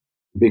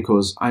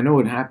 because I know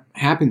it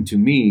happened to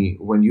me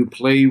when you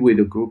play with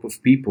a group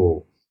of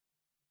people,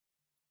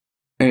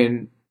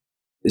 and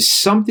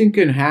something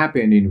can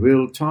happen in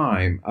real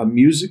time, a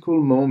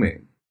musical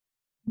moment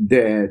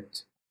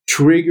that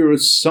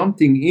triggers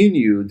something in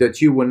you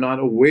that you were not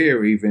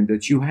aware even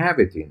that you have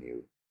it in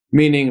you.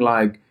 Meaning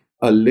like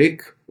a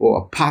lick or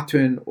a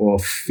pattern or a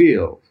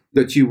feel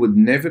that you would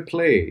never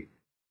play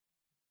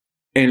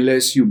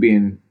unless you've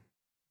been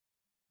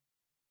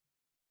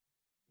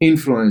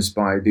influenced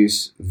by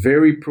this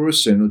very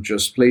person who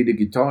just played the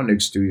guitar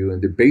next to you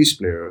and the bass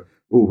player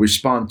who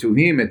respond to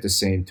him at the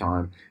same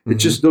time. Mm-hmm.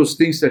 It's just those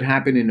things that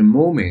happen in a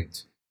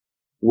moment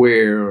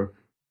where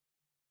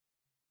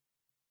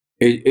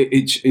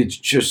it's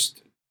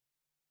just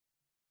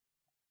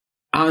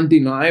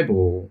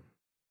undeniable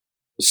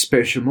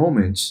special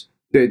moments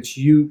that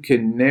you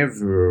can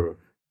never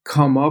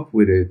come up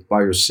with it by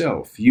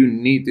yourself. You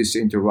need this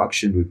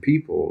interaction with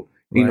people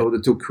in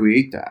order to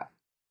create that.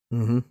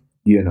 Mm-hmm.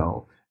 You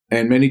know,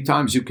 and many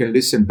times you can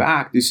listen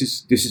back. This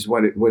is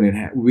when it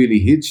really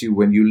hits you,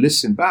 when you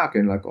listen back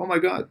and like, oh my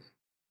God,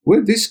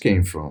 where this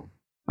came from?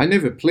 I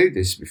never played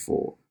this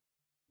before.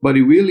 But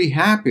it really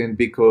happened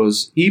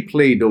because he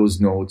played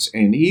those notes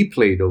and he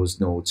played those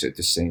notes at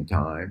the same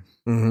time.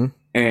 Mm-hmm.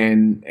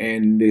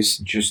 And this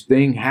just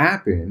thing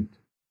happened.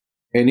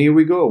 And here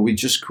we go. We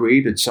just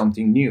created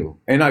something new.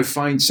 And I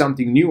find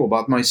something new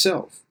about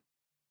myself.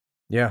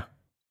 Yeah.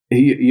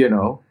 You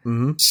know?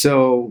 Mm-hmm.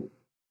 So,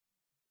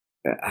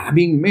 I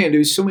mean, man,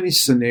 there's so many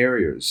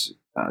scenarios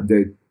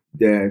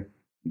that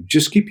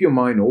just keep your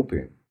mind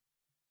open.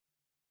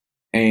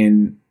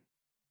 And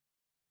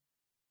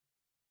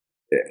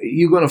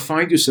you're going to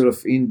find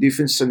yourself in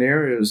different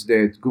scenarios that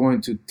are going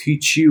to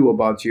teach you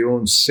about your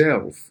own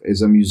self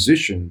as a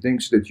musician,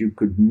 things that you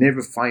could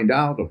never find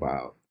out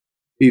about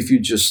if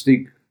you just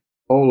stick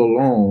all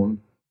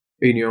alone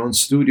in your own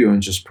studio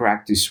and just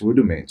practice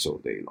rudiments all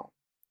day long.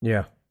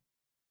 Yeah.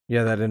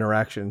 Yeah, that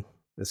interaction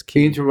is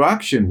key.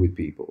 Interaction with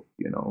people,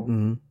 you know.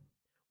 Mm-hmm.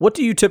 What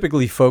do you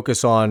typically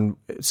focus on?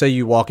 Say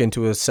you walk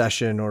into a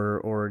session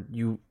or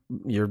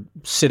you're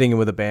sitting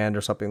with a band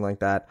or something like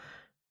that.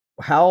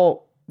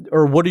 How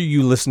or what are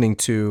you listening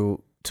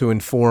to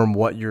inform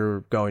what you're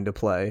going to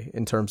play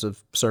in terms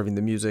of serving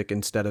the music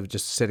instead of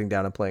just sitting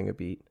down and playing a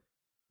beat?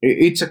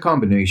 It's a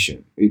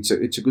combination. It's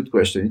a good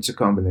question. It's a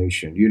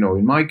combination. You know,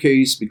 in my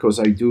case, because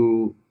I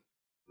do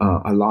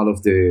a lot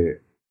of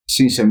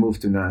since I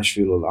moved to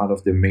Nashville, a lot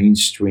of the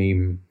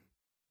mainstream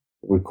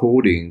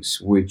recordings,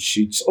 which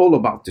it's all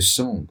about the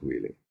song,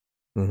 really.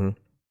 Mm-hmm.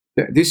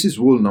 This is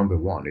rule number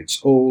one.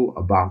 It's all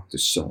about the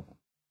song.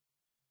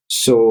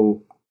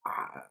 So,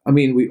 I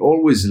mean, we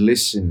always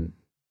listen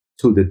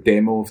to the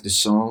demo of the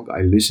song.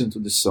 I listen to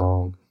the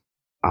song.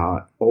 I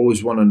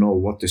always want to know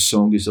what the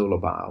song is all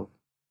about.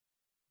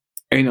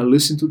 And I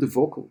listen to the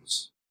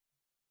vocals.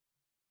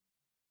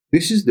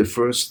 This is the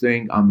first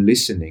thing I'm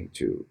listening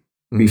to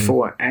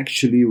before I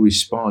actually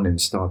respond and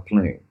start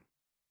playing.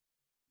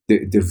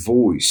 The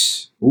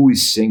voice, who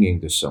is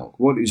singing the song?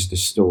 What is the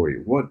story?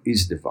 What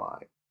is the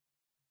vibe?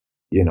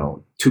 You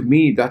know, to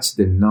me, that's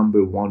the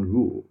number one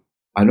rule.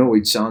 I know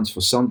it sounds,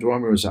 for some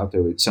drummers out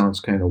there, it sounds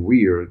kind of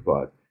weird,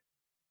 but,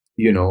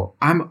 you know,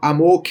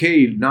 I'm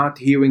okay not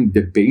hearing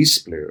the bass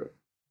player,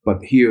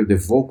 but hear the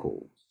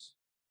vocals.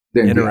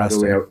 Then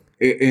Interesting.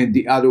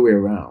 The other way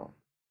around.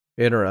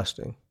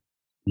 Interesting.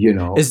 You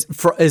know, is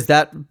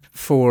that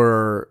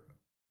for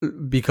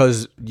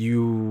because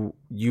you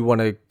want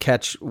to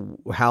catch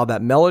how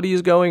that melody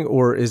is going,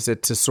 or is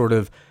it to sort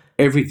of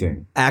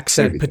everything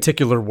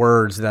particular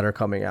words that are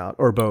coming out,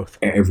 or both?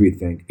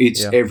 Everything.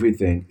 It's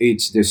everything.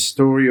 It's the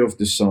story of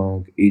the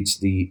song. It's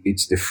the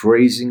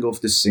phrasing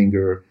of the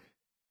singer.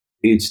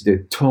 It's the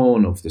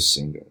tone of the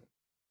singer.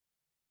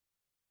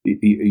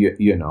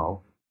 You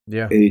know.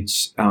 Yeah.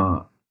 It's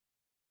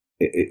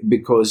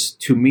because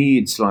to me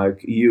it's like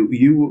you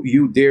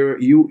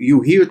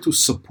here to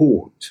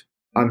support.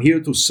 I'm here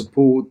to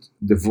support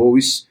the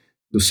voice,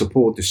 to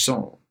support the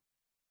song.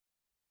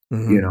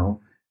 Mm-hmm. You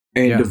know,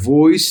 and the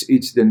voice,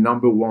 it's the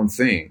number one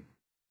thing.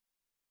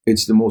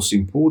 It's the most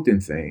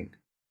important thing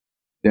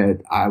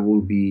that I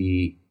will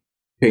be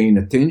paying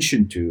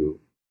attention to.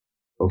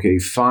 Okay,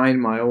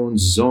 find my own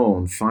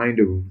zone, find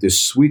the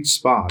sweet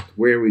spot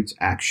where it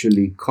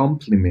actually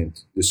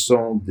complements the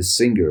song, the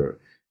singer,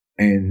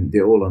 and the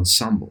whole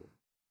ensemble.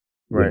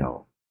 Right. You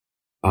know?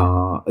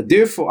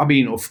 Therefore, I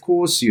mean, of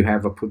course, you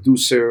have a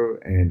producer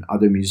and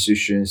other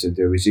musicians, and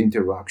there is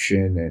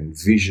interaction and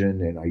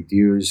vision and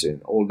ideas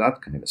and all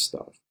that kind of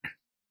stuff.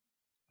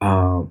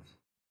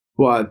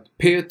 But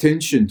pay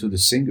attention to the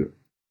singer.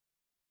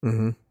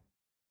 Mm-hmm.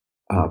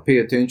 Pay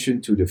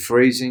attention to the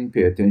phrasing,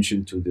 pay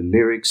attention to the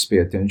lyrics, pay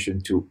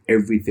attention to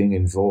everything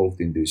involved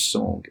in this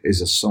song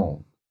as a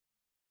song.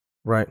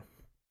 Right.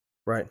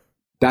 Right.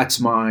 That's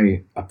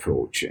my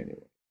approach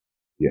anyway,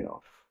 you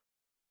know.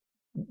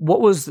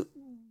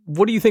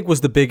 What do you think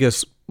was the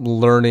biggest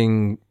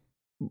learning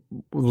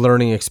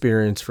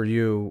experience for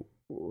you?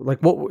 Like,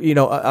 what, you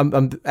know,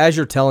 I'm as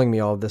you're telling me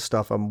all of this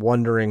stuff, I'm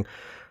wondering,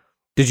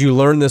 did you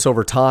learn this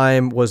over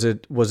time? Was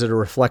it a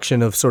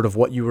reflection of sort of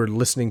what you were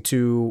listening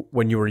to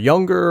when you were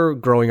younger,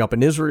 growing up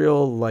in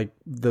Israel? Like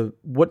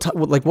what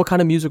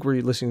kind of music were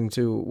you listening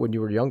to when you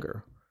were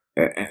younger?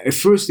 At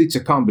first, it's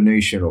a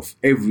combination of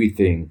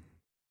everything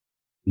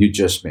you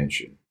just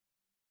mentioned.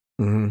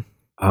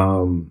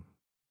 Mm-hmm.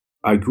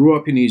 I grew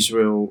up in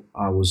Israel.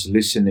 I was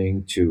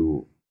listening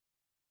to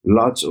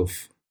lots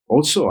of.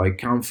 Also, I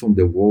come from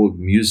the world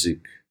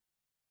music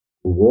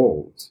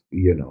world.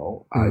 You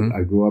know, Mm-hmm.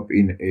 I grew up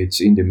it's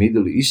in the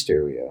Middle East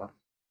area,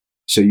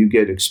 so you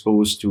get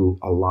exposed to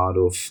a lot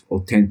of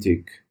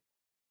authentic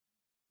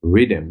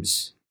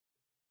rhythms,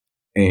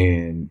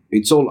 and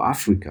it's all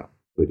Africa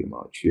pretty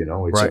much. You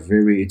know, it's Right. a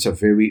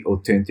very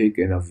authentic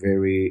and a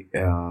very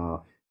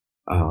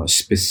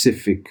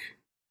specific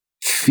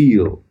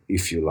feel,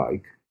 if you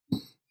like.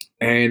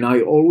 And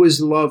I always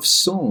love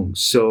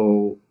songs.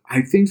 So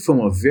I think from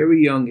a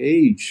very young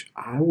age,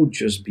 I would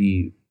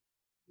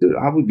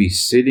be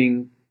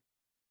sitting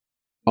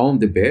on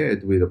the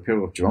bed with a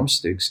pair of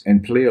drumsticks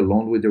and play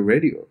along with the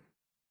radio.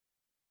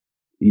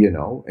 You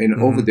know, and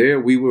Mm-hmm. over there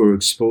we were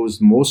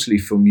exposed mostly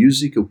for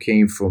music who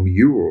came from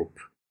Europe.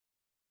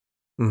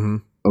 Mm-hmm.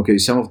 Okay,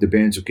 some of the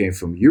bands who came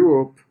from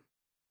Europe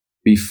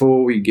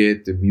before we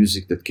get the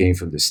music that came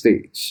from the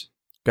States.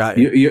 Got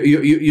it.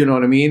 You know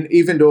what I mean?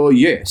 Even though,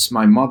 yes,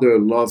 my mother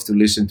loved to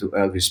listen to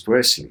Elvis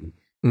Presley,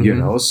 you Mhm.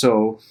 know,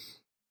 so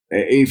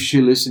if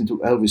she listened to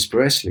Elvis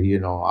Presley, you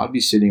know, I'll be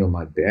sitting on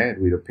my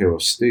bed with a pair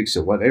of sticks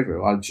or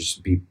whatever.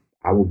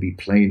 I will be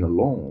playing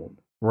alone,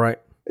 Right.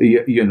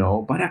 you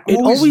know, but I It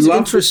always always loved the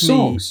interests me.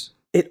 songs.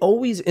 It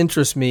always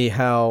interests me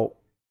how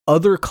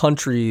other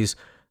countries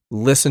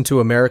listen to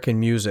American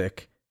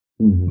music,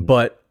 Mhm.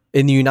 but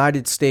in the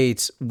United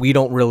States, we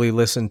don't really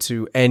listen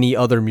to any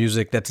other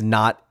music that's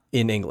not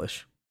in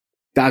English.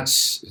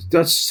 That's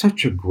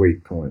such a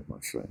great point, my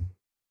friend.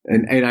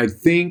 And I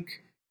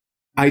think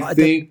That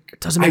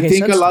doesn't make I any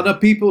think sense a to lot me. of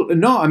people.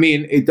 No, I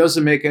mean it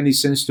doesn't make any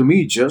sense to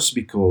me just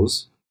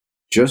because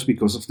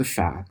of the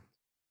fact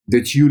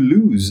that you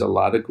lose a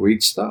lot of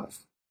great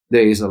stuff.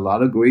 There is a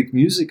lot of great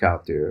music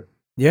out there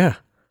Yeah.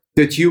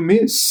 that you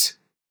miss.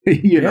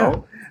 You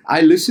know, I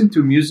listen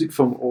to music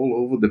from all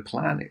over the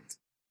planet.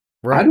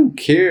 Right. I don't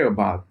care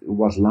about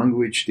what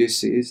language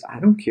this is. I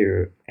don't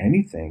care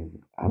anything.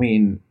 I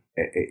mean,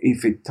 if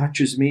it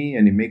touches me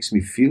and it makes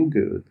me feel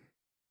good,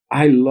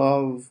 I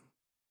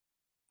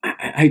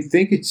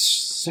think it's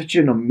such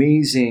an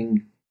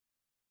amazing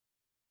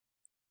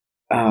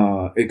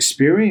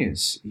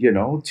experience, you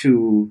know,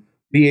 to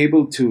be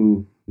able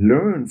to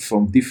learn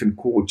from different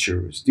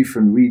cultures,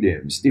 different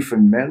rhythms,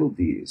 different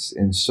melodies,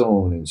 and so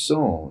on and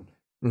so on.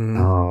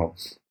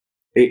 Mhm.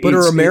 It- But are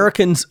it's- it-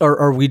 Americans,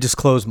 are we just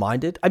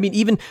closed-minded? I mean,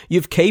 even you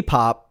have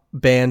K-pop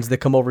bands that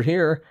come over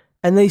here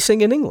and they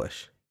sing in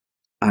English.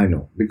 I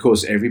know,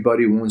 because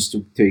everybody wants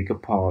to take a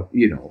part,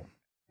 you know.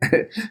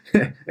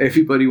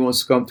 Everybody wants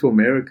to come to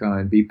America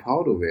and be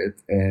part of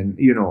it. And,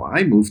 you know,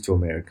 I moved to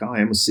America. I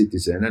am a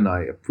citizen and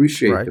I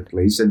appreciate Right. the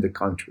place and the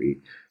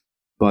country.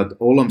 But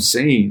all I'm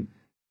saying,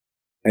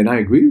 and I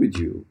agree with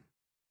you,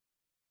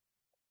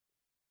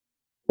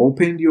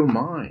 open your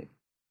mind.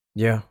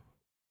 Yeah.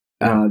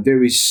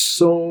 There is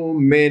so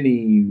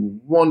many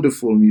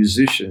wonderful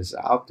musicians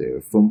out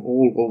there from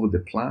all over the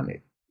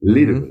planet,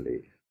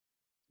 literally,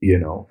 you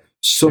know.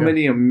 So Yeah.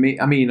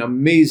 many,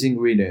 amazing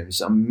rhythms,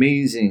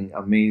 amazing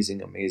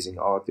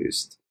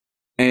artists.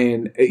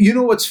 And you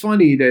know what's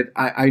funny that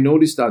I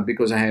noticed that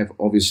because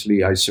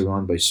I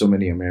surround by so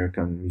many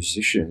American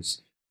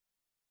musicians.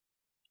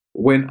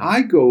 When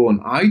I go on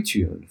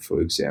iTunes,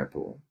 for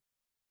example,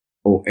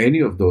 or any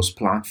of those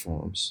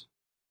platforms,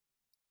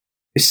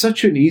 it's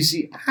such an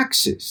easy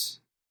access.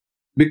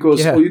 Because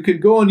Yeah. you can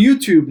go on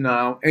YouTube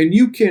now and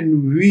you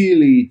can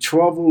really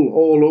travel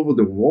all over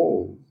the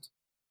world.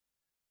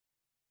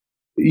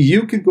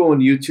 You can go on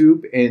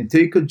YouTube and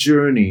take a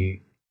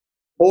journey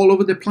all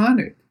over the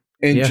planet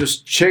and Yeah.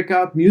 just check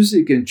out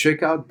music and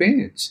check out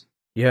bands.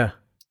 Yeah.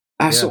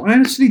 So I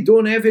honestly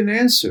don't have an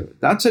answer.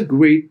 That's a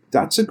great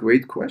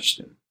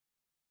question.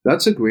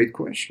 That's a great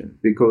question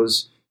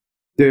because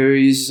there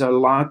is a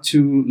lot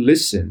to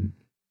listen.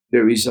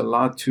 There is a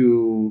lot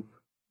to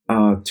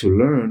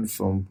learn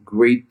from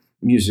great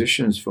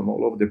musicians from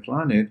all over the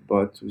planet.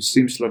 But it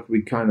seems like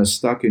we're kind of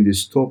stuck in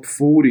this top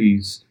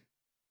 40s.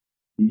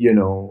 You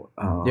know,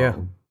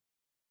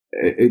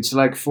 it's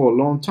like for a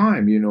long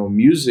time, you know,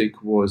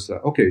 music was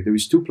okay. There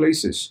is two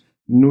places: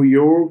 New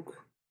York,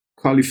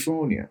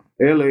 California,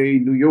 LA,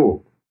 New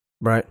York.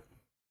 Right.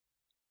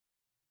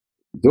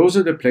 Those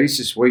are the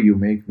places where you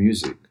make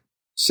music.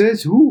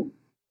 Says who?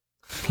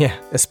 Yeah.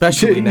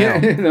 Especially now.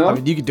 Yeah, you know? I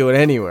mean, you could do it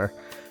anywhere.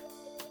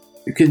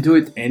 You can do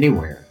it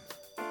anywhere.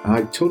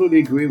 I totally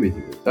agree with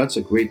you. That's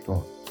a great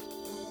point.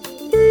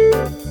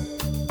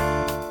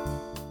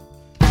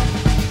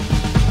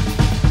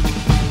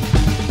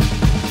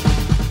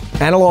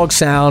 Analog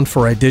sound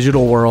for a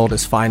digital world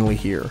is finally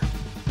here.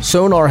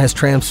 Sonar has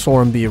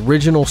transformed the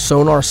original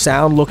Sonar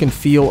sound, look, and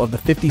feel of the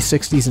 50s,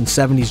 60s, and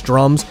 70s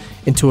drums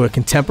into a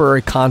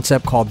contemporary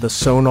concept called the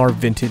Sonar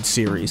Vintage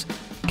Series.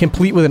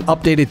 Complete with an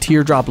updated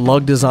teardrop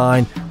lug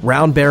design,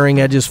 round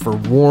bearing edges for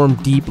warm,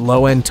 deep,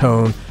 low-end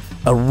tone,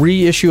 a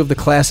reissue of the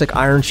classic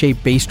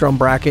iron-shaped bass drum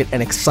bracket,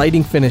 and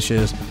exciting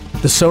finishes,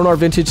 the Sonar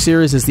Vintage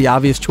Series is the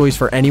obvious choice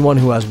for anyone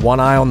who has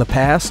one eye on the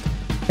past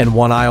and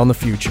one eye on the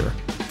future.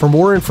 For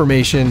more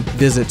information,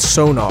 visit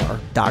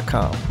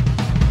sonar.com.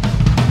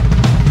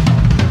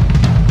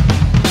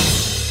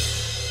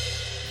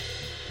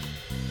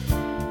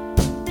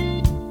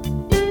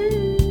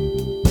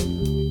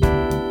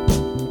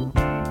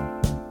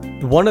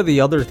 One of the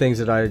other things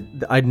that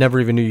I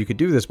never even knew you could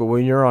do this, but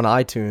when you're on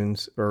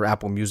iTunes or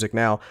Apple Music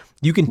now,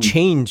 you can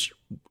change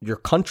your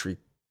country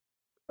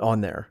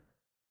on there.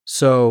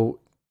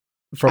 So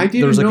I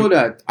didn't know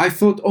that. I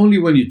thought only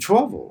when you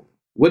travel.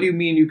 What do you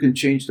mean you can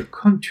change the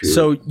country?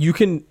 So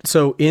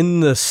in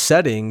the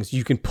settings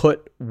you can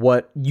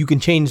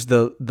change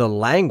the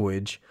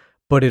language,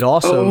 but it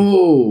also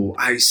Oh,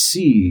 I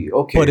see.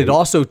 Okay. But it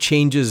also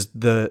changes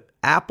the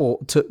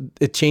Apple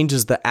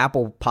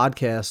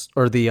podcast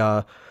or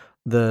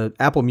the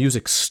Apple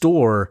Music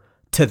store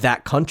to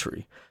that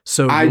country.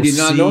 So I did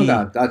not know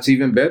that. That's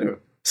even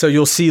better. So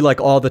you'll see like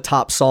all the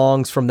top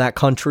songs from that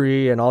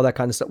country and all that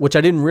kind of stuff, which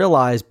I didn't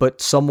realize, but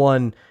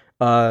someone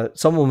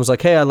was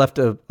like, "Hey, I left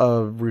a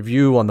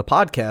review on the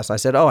podcast." I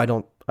said, "Oh, I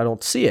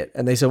don't see it."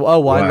 And they said, "Oh,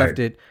 well,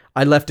 right.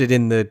 I left it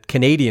in the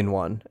Canadian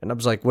one." And I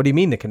was like, "What do you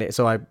mean the Canadian?"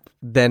 So I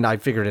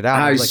figured it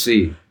out. I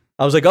see.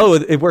 I was like, "Oh,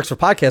 it works for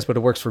podcasts, but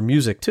it works for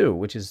music too,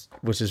 which is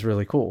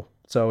really cool."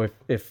 So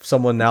if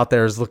someone out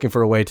there is looking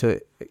for a way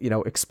to,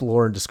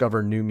 explore and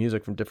discover new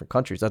music from different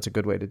countries, that's a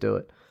good way to do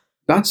it.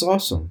 That's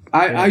awesome.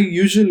 I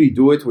usually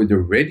do it with the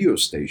radio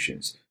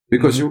stations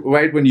because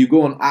right when you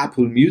go on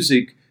Apple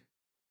Music,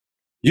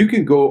 you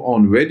can go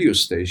on radio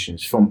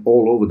stations from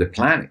all over the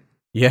planet.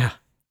 Yeah.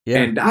 Yeah.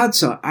 And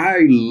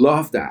I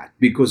love that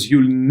because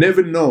you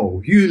never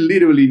know. You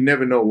literally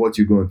never know what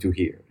you're going to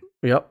hear.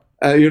 Yep.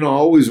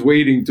 Always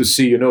waiting to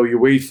see, you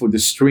wait for the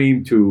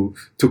stream to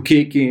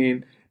kick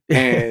in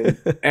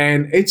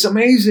and it's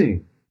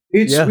amazing.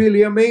 It's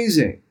really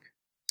amazing.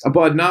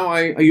 But now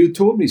you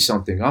told me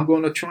something. I'm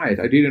going to try it.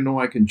 I didn't know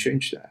I can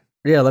change that.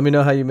 Yeah. Let me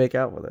know how you make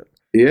out with it.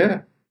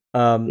 Yeah.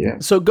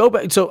 So go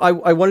back. So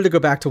I wanted to go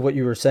back to what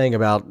you were saying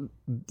about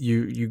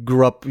you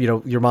grew up,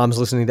 your mom's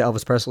listening to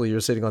Elvis Presley. You're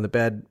sitting on the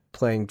bed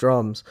playing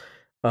drums.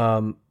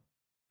 Not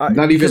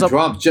even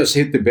drums, just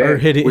hit the bed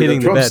hitting with the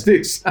bed.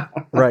 drumsticks.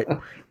 Right.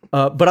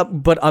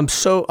 But I'm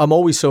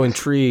always so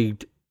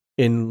intrigued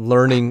in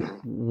learning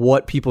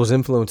what people's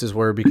influences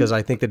were because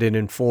I think that it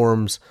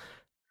informs,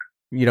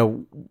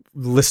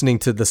 listening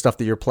to the stuff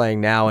that you're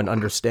playing now and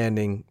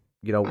understanding,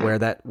 where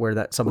that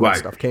some of that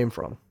stuff came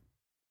from.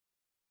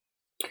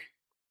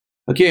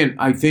 Again,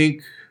 I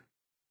think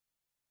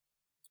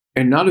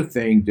another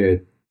thing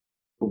that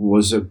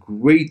was a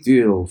great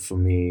deal for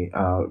me,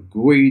 a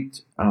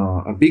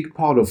big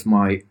part of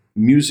my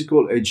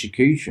musical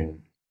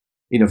education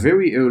in a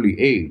very early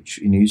age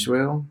in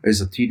Israel as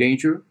a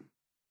teenager,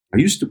 I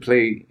used to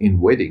play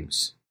in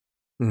weddings.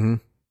 Mm-hmm.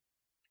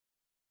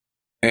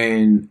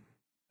 And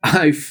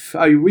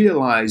I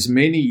realized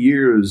many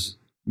years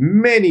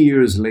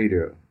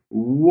later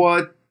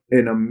what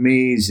an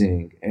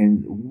amazing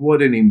and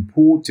what an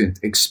important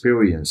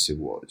experience it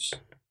was.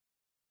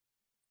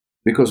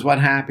 Because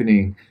what's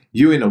happening,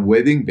 you're in a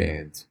wedding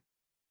band,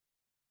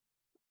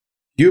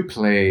 you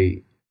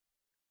play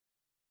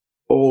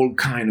all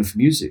kind of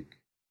music.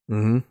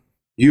 Mm-hmm.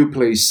 You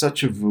play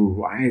such a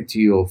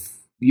variety of,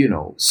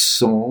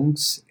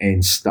 songs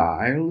and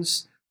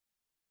styles.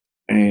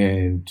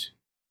 And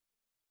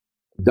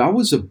that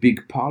was a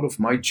big part of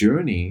my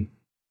journey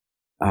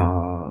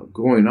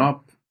growing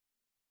up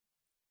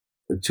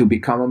to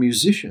become a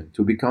musician,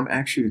 to become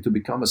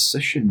a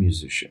session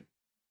musician.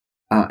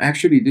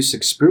 Actually, this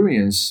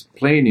experience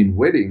playing in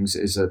weddings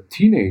as a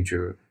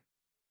teenager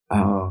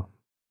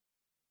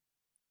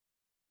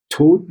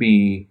taught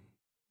me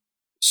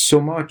so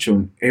much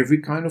on every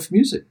kind of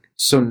music.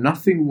 So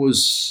nothing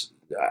was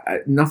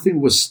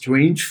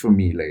strange for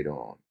me later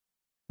on,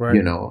 right.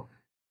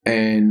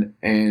 And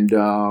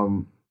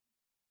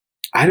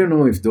I don't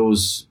know if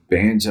those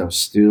bands are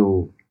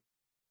still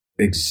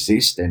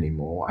exist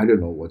anymore. I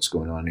don't know what's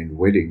going on in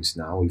weddings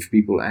now. If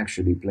people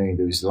actually playing,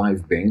 there is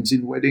live bands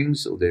in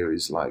weddings, or there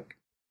is like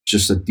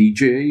just a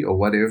DJ or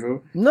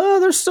whatever. No,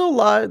 there's still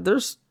live.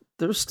 There's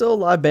still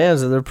live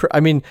bands,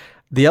 and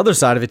the other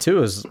side of it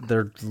too is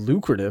they're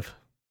lucrative.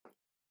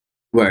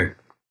 Right.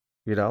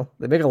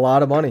 They make a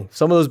lot of money.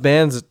 Some of those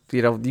bands,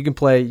 you can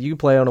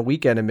play on a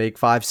weekend and make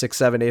 $500,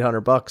 $600,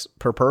 $700, $800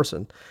 per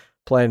person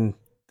playing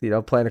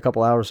a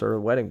couple hours for a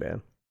wedding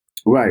band.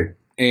 Right.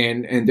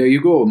 and there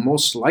you go.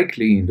 Most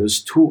likely in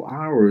those 2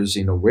 hours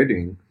in a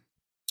wedding,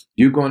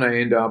 you're gonna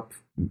end up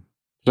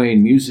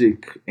playing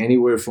music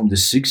anywhere from the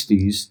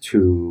 60s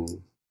to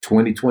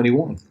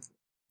 2021.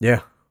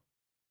 Yeah.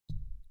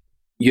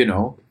 You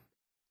know,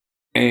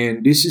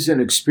 and this is an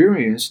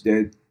experience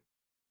that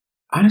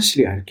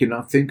honestly I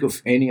cannot think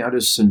of any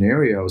other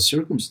scenario or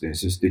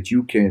circumstances that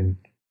you can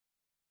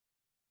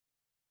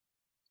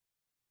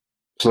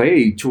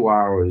play 2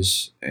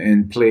 hours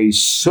and play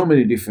so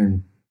many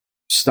different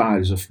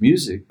styles of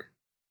music,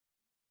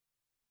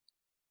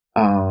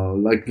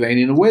 like playing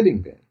in a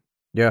wedding band.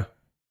 Yeah.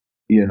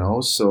 You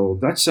know, so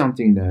that's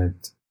something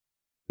that,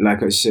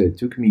 like I said,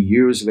 took me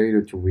years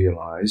later to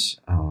realize.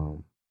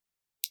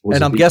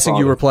 And I'm guessing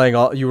you were playing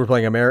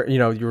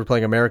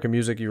American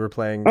music, you were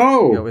playing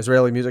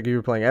Israeli music, you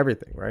were playing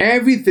everything, right?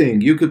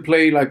 Everything. You could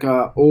play like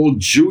a old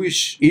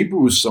Jewish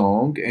Hebrew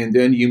song, and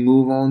then you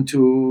move on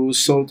to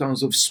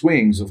Sultans of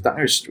Swings of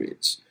Dire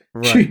Straits.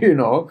 Right. You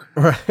know,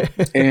 right?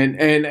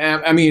 and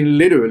I mean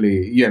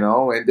literally, you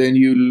know, and then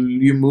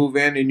you move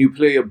in and you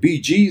play a Bee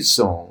Gees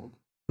song,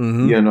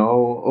 you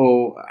know.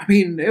 Oh, I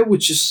mean, it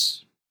was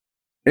just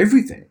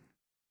everything.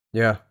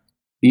 Yeah.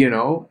 You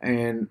know,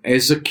 and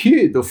as a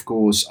kid, of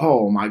course,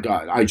 oh my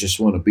God, I just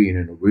want to be in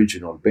an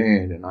original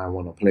band and I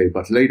want to play.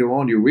 But later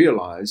on, you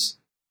realize,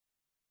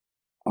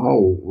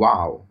 oh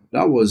wow,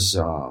 that was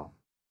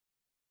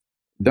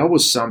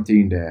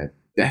something that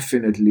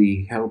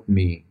definitely helped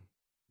me.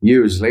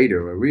 Years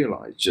later, I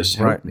realized just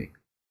helped me.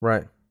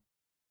 Right.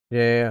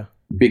 Yeah.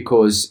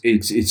 Because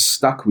it's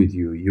stuck with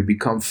you. You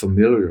become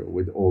familiar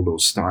with all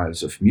those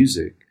styles of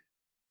music.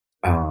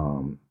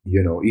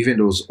 You know, even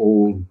those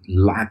old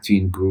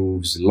Latin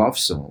grooves, love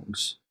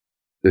songs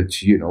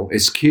that, you know,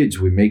 as kids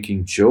we're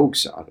making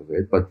jokes out of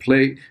it, but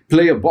play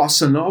a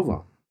bossa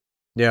nova.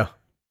 Yeah.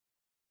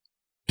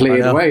 Play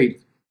it right,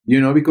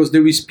 you know, because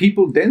there is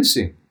people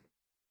dancing.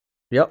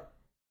 Yep.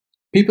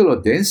 People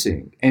are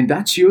dancing, and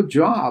that's your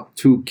job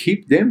to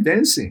keep them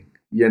dancing.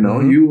 You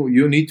know,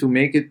 you need to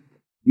make it,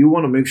 you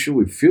want to make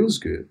sure it feels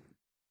good.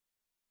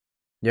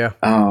 Yeah.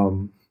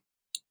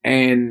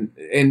 And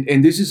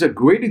this is a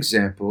great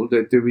example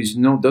that there is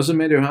doesn't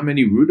matter how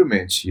many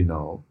rudiments you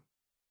know,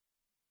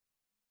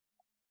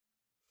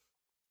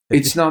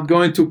 it's not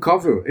going to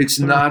cover. It's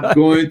not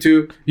going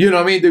to, you know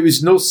what I mean? There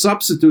is no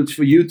substitute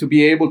for you to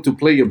be able to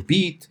play a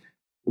beat,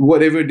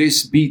 whatever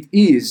this beat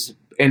is,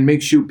 and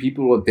make sure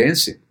people are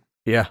dancing.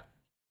 Yeah.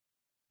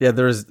 Yeah,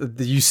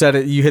 you said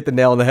it, you hit the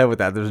nail on the head with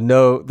that. There's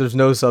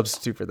no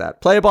substitute for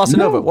that. Play a bossa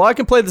nova. Well, I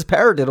can play this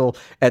paradiddle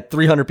at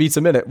 300 beats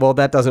a minute. Well,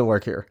 that doesn't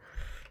work here.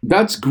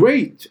 That's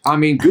great. I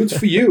mean, good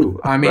for you.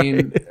 I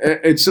mean,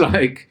 it's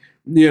like,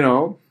 you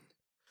know,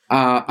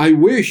 I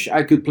wish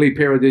I could play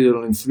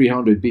paradiddle in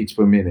 300 beats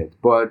per minute,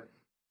 but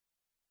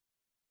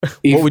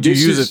what would you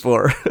use it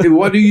for?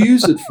 What do you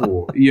use it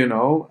for? You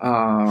know,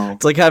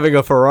 it's like having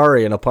a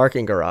Ferrari in a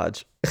parking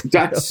garage.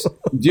 Do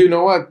you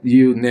know what?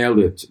 You nailed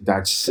it.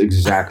 That's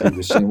exactly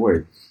the same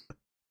way.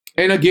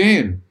 And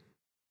again,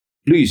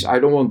 please, I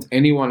don't want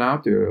anyone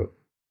out there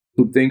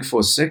to think for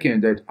a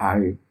second that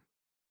I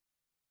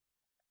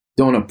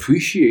don't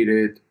appreciate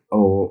it,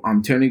 or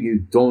I'm telling you,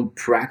 don't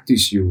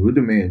practice your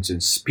rudiments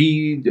and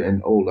speed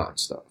and all that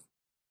stuff.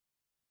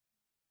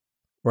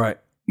 Right.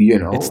 You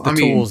know, it's the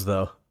tools,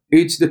 though.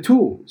 It's the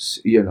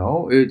tools, you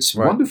know. It's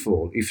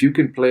wonderful. If you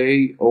can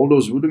play all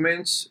those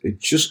rudiments,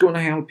 it's just going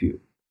to help you.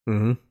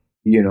 Mm-hmm.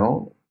 You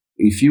know,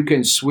 if you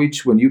can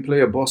switch when you play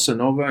a bossa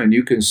nova and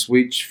you can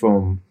switch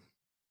from,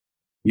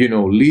 you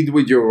know, lead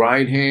with your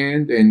right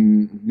hand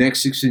and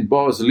next 16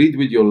 bars, lead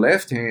with your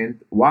left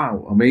hand.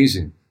 Wow,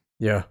 amazing.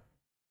 Yeah.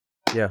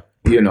 Yeah.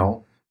 You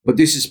know, but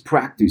this is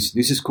practice.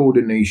 This is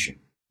coordination.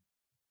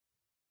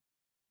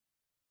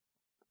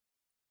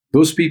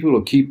 Those people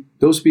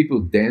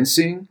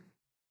dancing,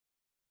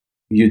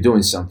 you're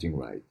doing something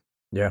right.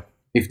 Yeah.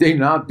 If they're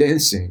not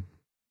dancing,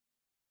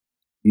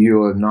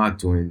 you're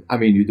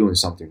doing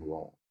something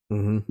wrong.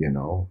 Mm-hmm. You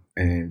know,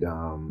 and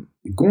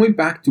going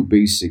back to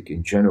basic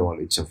in general,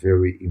 it's a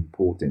very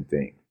important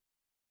thing.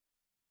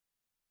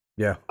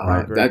 Yeah,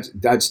 I agree.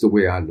 That's the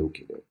way I look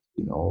at it.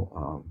 You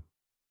know,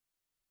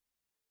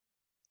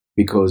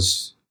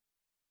 because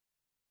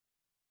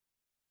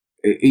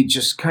it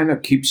just kind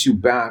of keeps you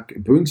back.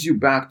 It brings you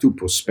back to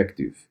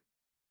perspective.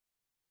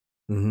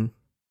 Mm-hmm.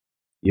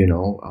 You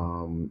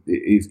know,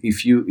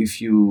 if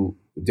you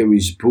there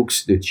is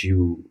books that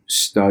you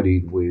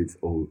studied with,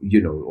 or you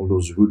know, all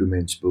those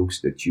rudiments books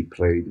that you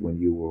played when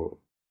you were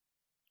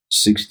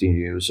 16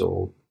 years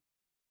old.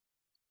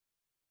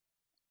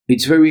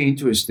 It's very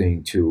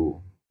interesting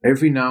to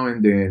every now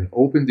and then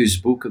open this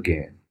book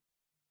again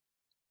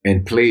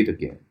and play it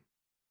again.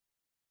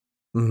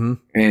 Mm-hmm.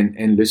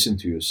 And listen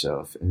to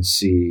yourself and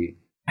see,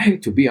 hey,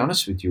 to be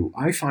honest with you,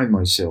 I find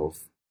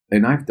myself,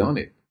 and I've done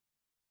it.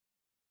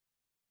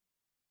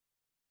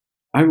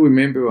 I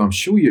remember, I'm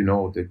sure you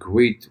know,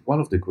 one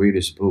of the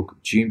greatest book,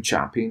 Jim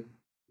Chapin,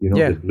 you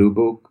know, the Blue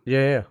Book.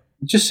 Yeah.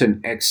 Just an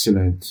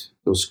excellent,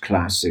 those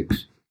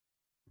classics.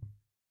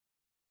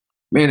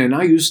 Man, and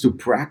I used to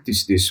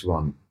practice this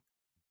one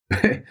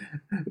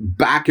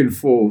back and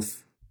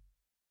forth.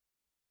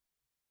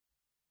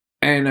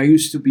 And I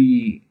used to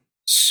be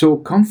so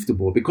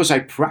comfortable because I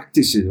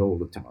practiced it all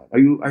the time.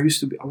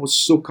 I was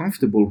so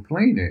comfortable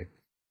playing it.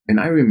 And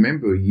I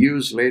remember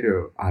years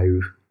later, I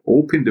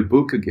opened the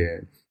book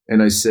again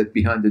and I sat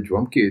behind the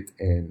drum kit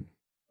and,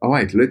 all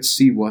right, let's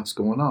see what's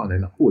going on.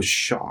 And I was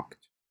shocked.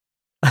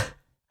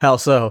 How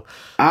so?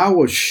 I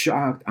was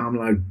shocked. I'm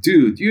like,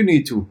 dude, you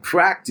need to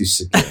practice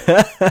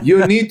again.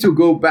 You need to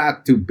go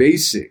back to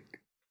basic.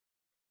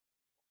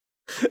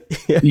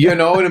 Yeah. You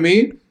know what I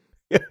mean?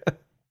 Yeah.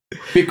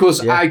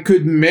 Because I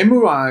could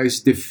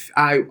memorize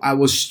I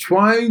was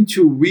trying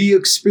to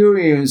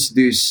re-experience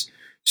this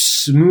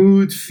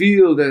smooth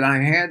feel that I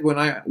had when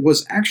I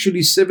was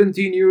actually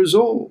 17 years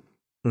old.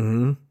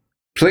 Mm-hmm.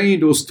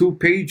 Playing those 2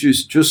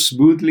 pages just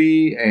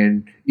smoothly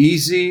and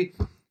easy.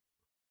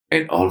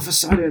 And all of a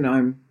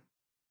sudden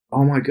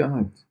oh my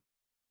God,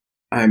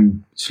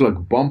 it's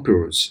like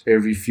bumpers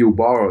every few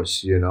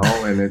bars, you know,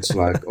 and it's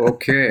like,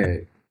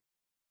 okay.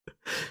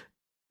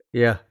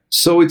 Yeah.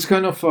 So it's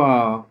kind of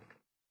a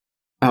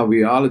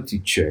reality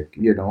check,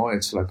 you know.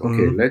 It's like,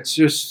 okay, let's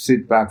just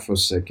sit back for a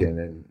second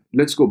and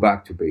let's go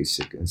back to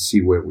basic and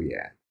see where we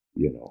at,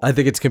 you know. I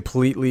think it's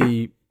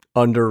completely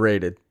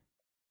underrated,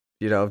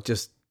 you know,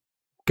 just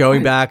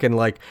going back and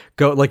like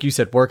you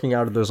said, working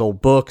out of those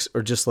old books,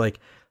 or just like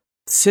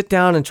sit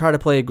down and try to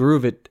play a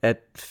groove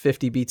at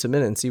 50 beats a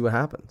minute and see what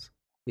happens.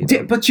 You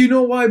know? But you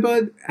know why,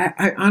 bud?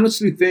 I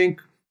honestly think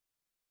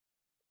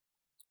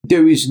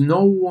there is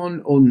no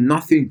one or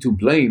nothing to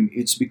blame.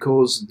 It's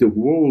because the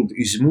world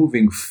is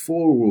moving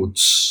forward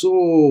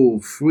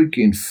so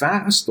freaking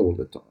fast all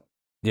the time.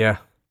 Yeah.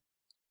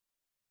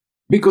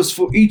 Because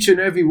for each and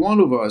every one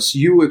of us,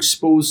 you're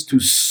exposed to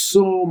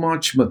so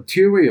much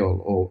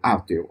material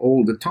out there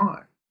all the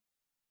time.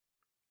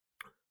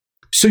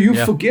 So you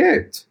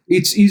forget.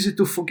 It's easy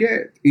to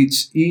forget.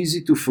 It's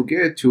easy to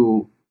forget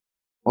to,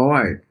 all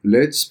right,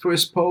 let's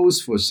press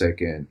pause for a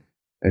second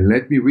and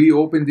let me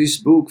reopen this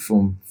book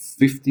from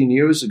 15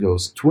 years ago,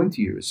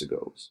 20 years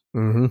ago.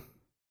 Mm-hmm.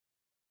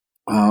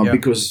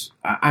 Because,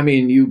 I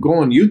mean, you go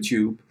on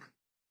YouTube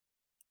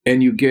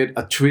and you get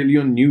a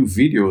trillion new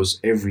videos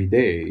every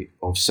day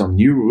of some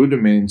new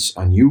rudiments,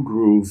 a new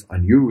groove, a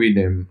new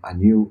rhythm, a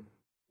new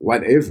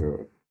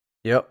whatever.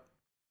 Yep.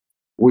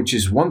 Which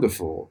is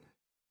wonderful.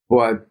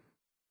 But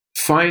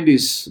find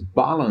this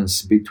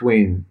balance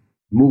between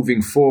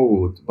moving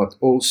forward, but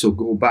also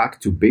go back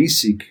to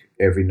basic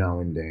every now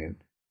and then.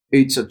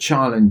 It's a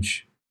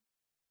challenge.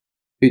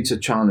 It's a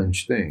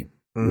challenge thing,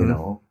 you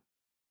know?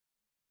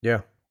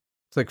 Yeah.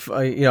 It's like,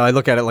 you know, I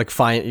look at it like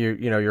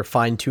you're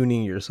fine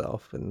tuning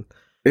yourself. And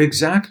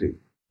exactly.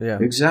 Yeah.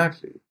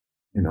 Exactly.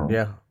 You know?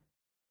 Yeah.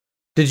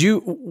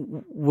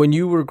 When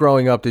you were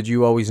growing up, did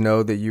you always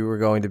know that you were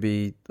going to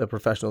be a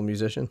professional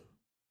musician?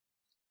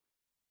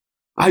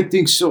 I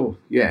think so.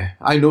 Yeah,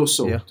 I know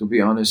so. Yeah. To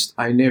be honest,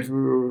 I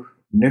never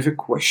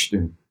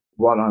questioned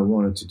what I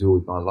wanted to do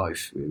with my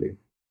life, really.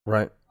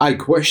 Right. I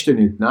question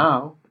it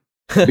now,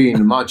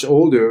 being much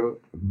older,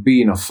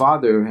 being a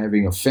father,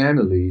 having a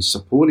family,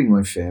 supporting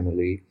my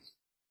family.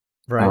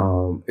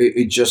 Right.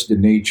 It's just the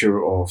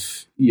nature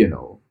of, you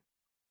know,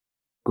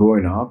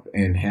 growing up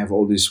and have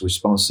all these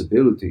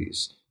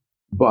responsibilities.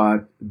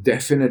 But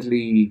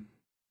definitely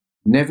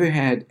never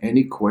had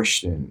any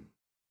question,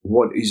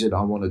 what is it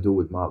I want to do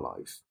with my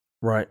life?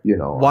 Right. You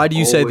know. Why do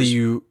you say that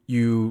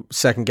you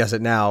second guess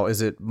it now?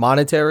 Is it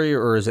monetary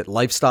or is it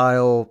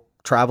lifestyle,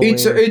 traveling?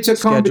 It's a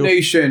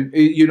combination.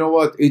 You know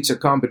what? It's a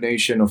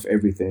combination of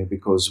everything,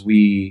 because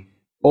we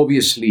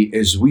obviously,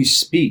 as we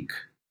speak,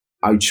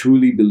 I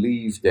truly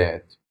believe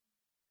that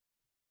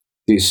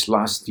this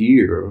last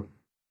year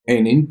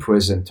and in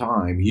present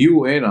time,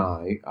 you and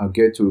I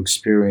get to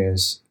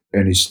experience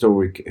an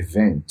historic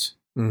event,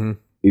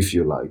 if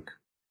you like.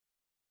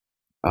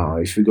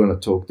 If we're going to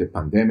talk the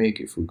pandemic,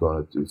 if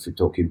we're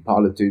talking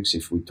politics,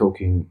 if we're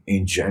talking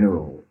in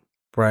general,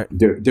 right?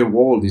 The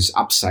world is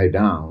upside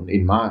down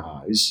in my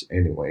eyes,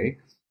 anyway,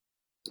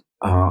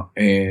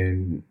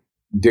 and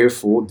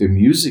therefore the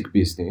music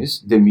business,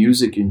 the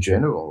music in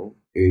general,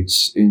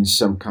 it's in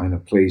some kind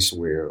of place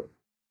where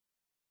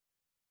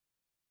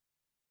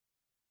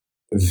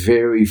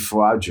very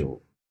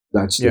fragile.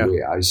 That's the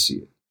way I see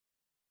it.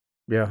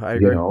 Yeah, I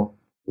agree. You know,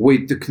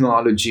 with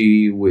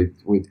technology,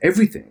 with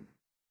everything.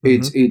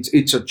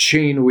 It's a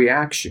chain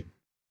reaction.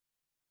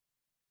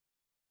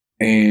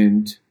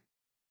 And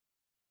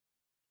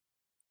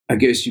I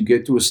guess you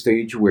get to a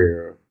stage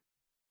where,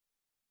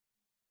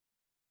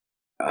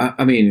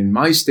 I mean, in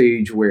my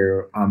stage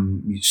where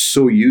I'm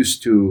so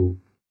used to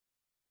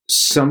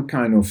some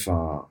kind of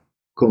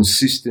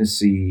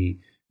consistency,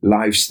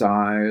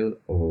 lifestyle,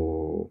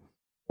 or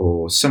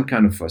some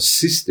kind of a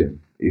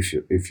system, if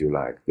you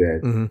like,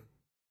 that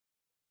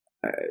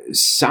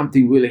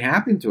something really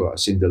happened to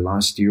us in the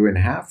last year and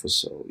a half or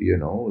so. You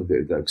know,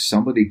 like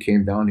somebody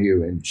came down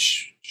here and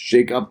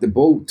shake up the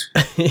boat.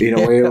 You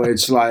know,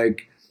 it's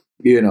like,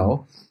 you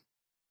know,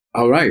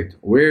 all right,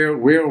 where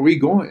are we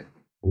going?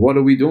 What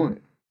are we doing?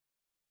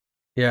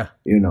 Yeah,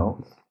 you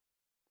know.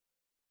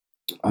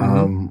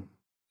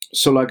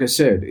 So, like I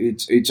said,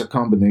 it's a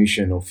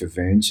combination of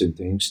events and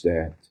things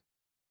that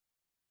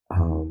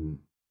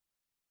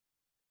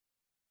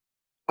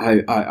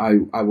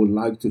I would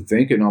like to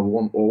think, and I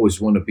won't always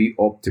want to be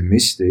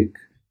optimistic.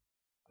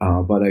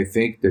 But I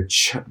think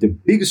the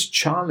biggest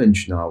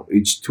challenge now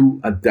is to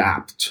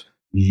adapt.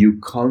 You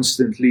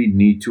constantly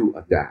need to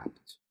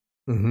adapt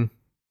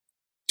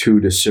to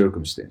the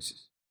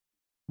circumstances.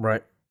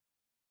 Right.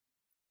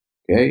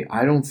 Okay.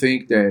 I don't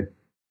think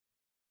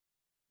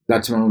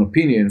that's my own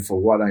opinion. For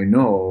what I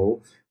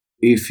know,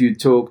 if you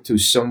talk to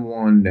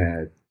someone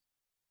that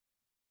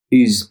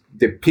is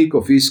the peak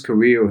of his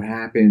career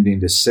happened in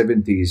the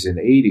 70s and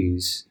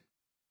 80s,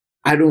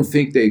 I don't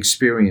think they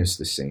experienced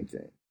the same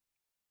thing.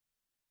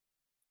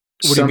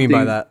 What do you mean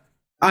by that?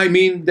 I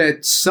mean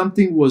that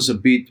something was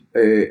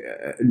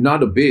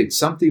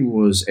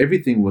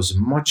everything was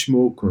much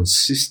more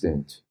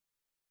consistent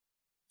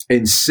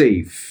and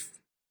safe,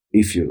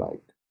 if you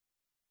like.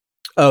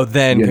 Oh,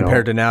 then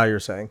compared to now, you're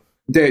saying?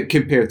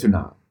 Compared to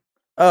now.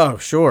 Oh,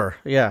 sure.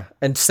 Yeah.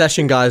 And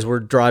session guys were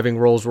driving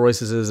Rolls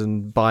Royces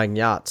and buying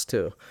yachts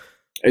too.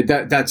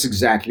 That's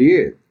exactly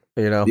it.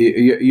 It's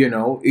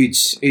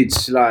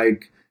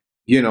like,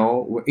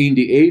 in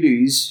the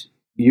 80s,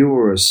 you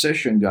were a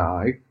session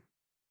guy.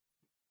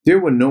 There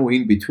were no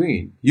in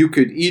between. You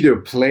could either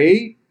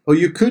play or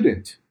you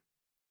couldn't.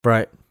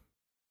 Right.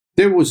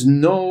 It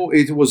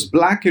was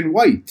black and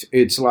white.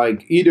 It's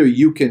like either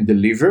you can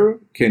deliver,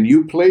 can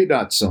you play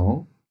that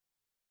song?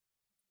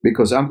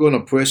 Because I'm going to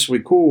press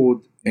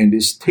record and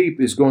this tape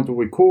is going to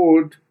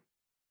record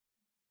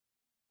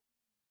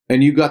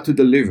and you got to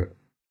deliver.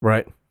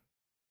 Right.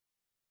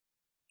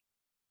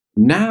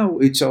 Now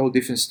it's all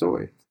different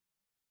story.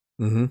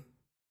 Mm-hmm.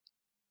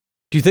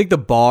 Do you think the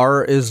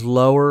bar is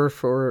lower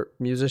for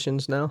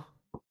musicians now?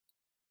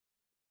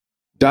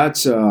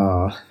 That's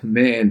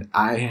man.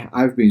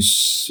 I've been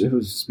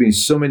there's been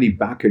so many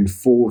back and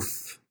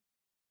forth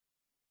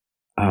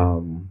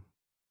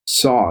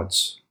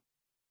thoughts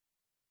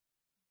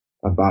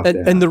about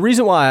that. And the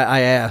reason why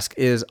I ask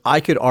is I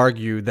could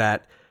argue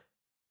that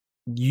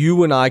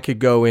you and I could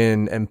go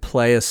in and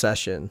play a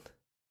session,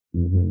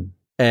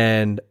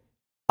 and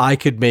I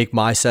could make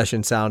my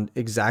session sound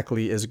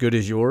exactly as good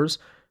as yours.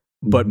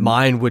 But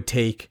mine would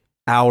take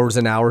hours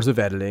and hours of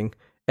editing,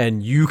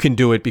 and you can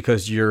do it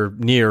because you're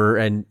near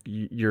and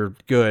you're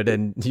good,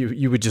 and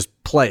you would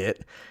just play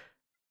it.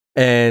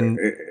 And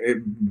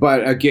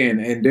but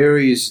again, and there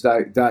is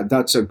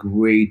that's a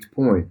great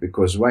point,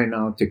 because right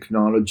now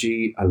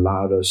technology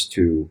allowed us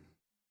to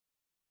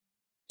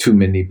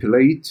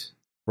manipulate.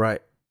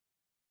 Right.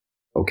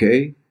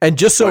 Okay. And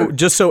just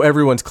so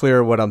everyone's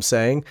clear what I'm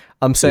saying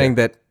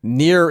that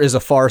Nir is a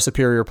far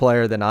superior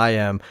player than I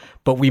am,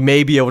 but we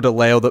may be able to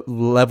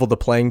level the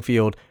playing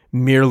field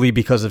merely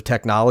because of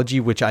technology,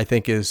 which I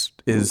think is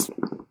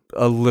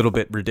a little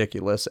bit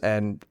ridiculous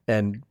and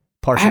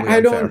partially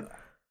unfair.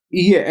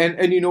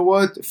 And you know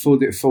what? For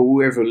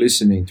whoever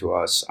listening to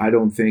us, I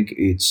don't think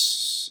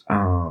it's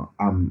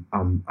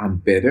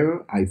I'm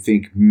better. I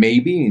think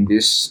maybe in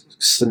this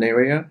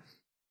scenario,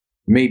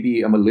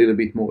 maybe I'm a little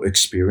bit more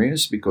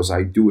experienced because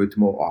I do it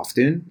more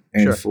often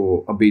and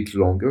for a bit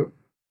longer.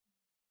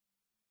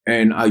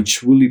 And I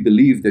truly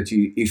believe that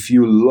if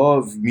you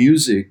love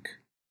music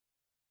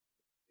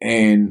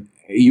and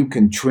you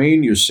can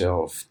train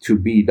yourself to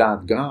be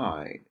that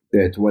guy,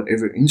 that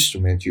whatever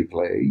instrument you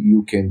play,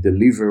 you can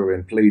deliver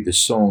and play the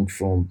song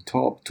from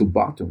top to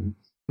bottom,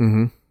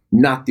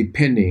 not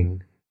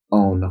depending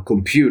on a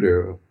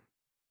computer,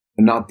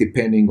 not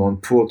depending on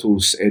Pro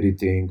Tools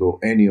editing or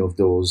any of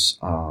those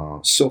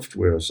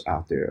softwares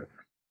out there.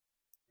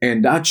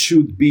 And that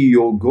should be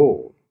your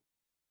goal.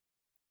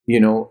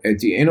 At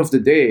the end of the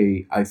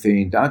day, I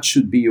think that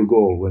should be your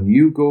goal. When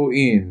you go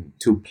in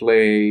to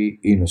play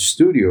in a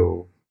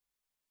studio,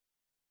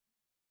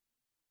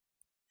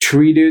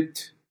 treat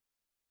it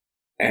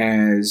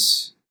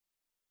as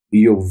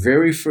your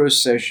very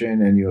first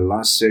session and your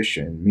last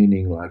session,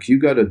 meaning like you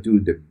got to do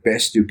the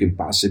best you can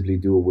possibly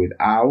do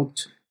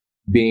without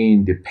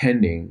being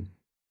depending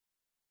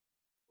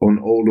on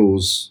all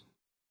those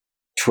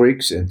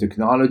tricks and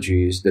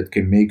technologies that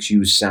can make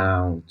you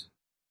sound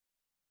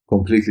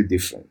completely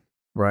different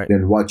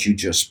than what you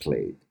just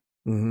played.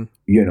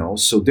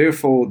 So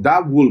therefore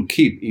that will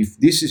keep, if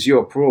this is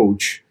your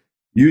approach,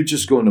 you're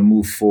just going to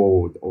move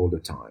forward all the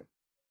time.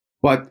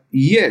 But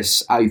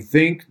yes, I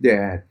think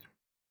that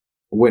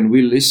when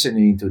we're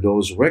listening to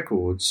those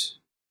records,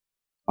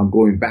 I'm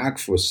going back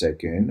for a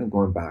second.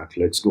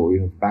 Let's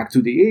go back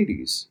to the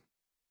 80s.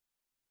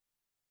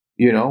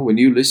 When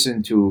you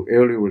listen to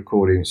early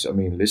recordings,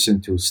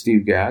 listen to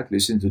Steve Gadd,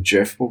 listen to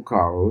Jeff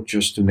Porcaro,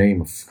 just to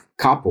name a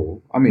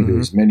couple.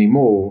 There's many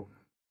more.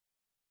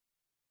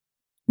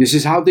 This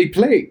is how they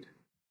played.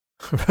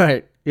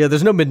 Right. Yeah,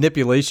 there's no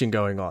manipulation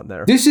going on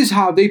there. This is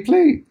how they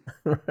played.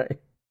 Right.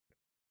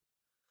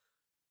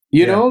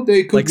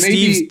 They could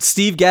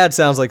Steve Gadd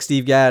sounds like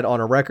Steve Gadd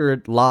on a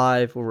record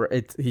live, or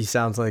he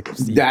sounds like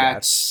Steve Gadd.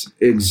 That's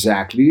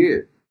exactly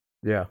it.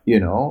 Yeah.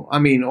 I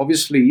mean,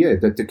 obviously, yeah,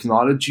 the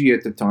technology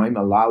at the time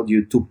allowed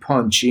you to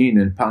punch in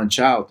and punch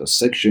out a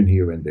section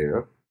here and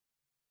there.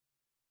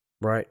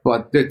 Right.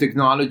 But the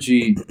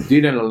technology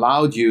didn't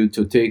allow you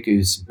to take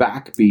his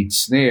backbeat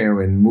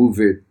snare and move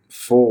it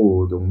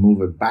forward or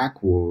move it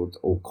backward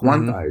or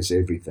quantize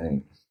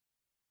everything.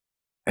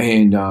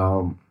 And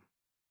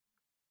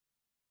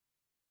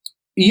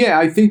yeah,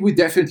 I think we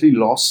definitely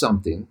lost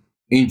something.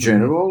 In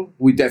general,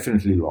 we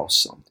definitely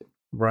lost something.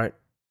 Right.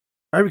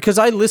 Because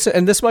I listen,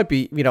 and this might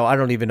be, I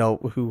don't even know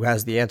who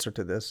has the answer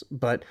to this,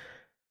 but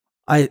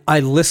I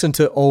listen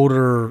to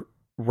older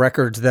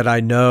records that I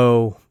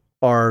know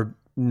are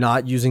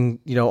not using,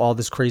 all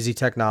this crazy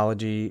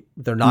technology.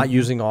 They're not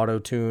using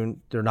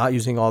auto-tune. They're not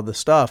using all this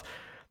stuff.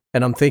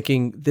 And I'm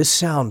thinking, this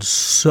sounds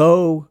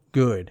so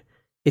good.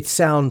 It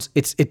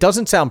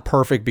doesn't sound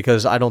perfect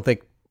because I don't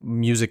think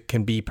music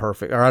can be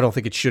perfect, or I don't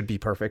think it should be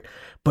perfect,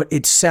 but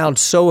it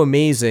sounds so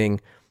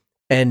amazing.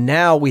 And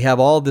now we have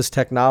all this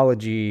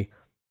technology,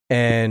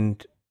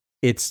 and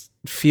it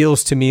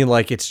feels to me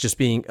like it's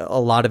just a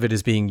lot of it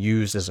is being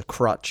used as a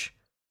crutch.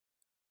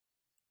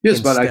 Yes,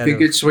 but I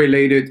think it's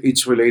related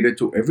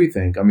to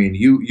everything. I mean,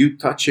 you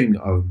touching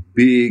a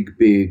big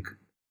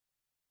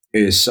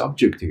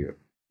subject here,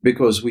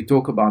 because we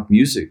talk about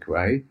music,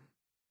 right?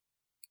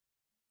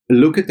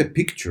 Look at the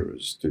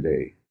pictures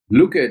today.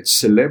 Look at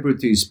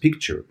celebrities'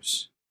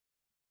 pictures.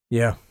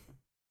 Yeah.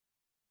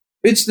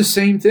 It's the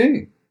same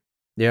thing.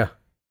 Yeah.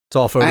 It's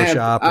all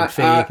Photoshop and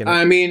fake.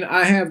 I mean,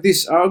 I have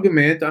this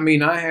argument. I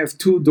mean, I have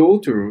two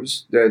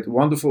daughters, that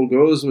wonderful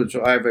girls, which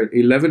I have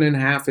 11 and a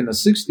half and a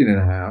 16 and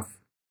a half.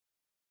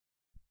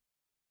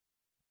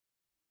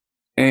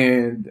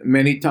 And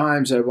many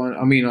times I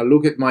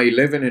look at my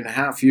 11 and a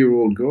half year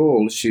old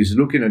girl. She's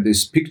looking at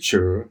this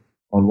picture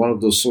on one of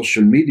those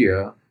social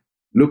media,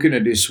 looking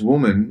at this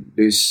woman,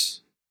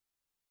 this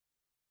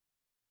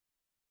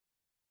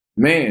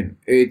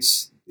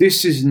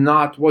is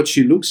not what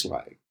she looks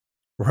like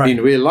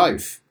in real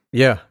life.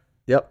 Yeah.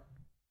 Yep.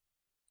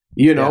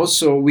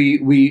 So we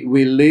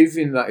live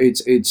in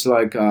it's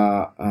like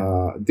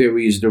there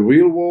is the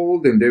real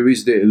world and there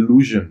is the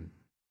illusion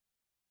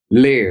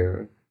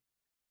layer.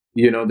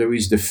 There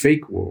is the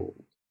fake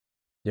world.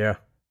 Yeah.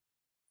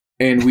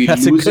 And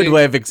that's a good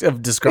way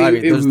of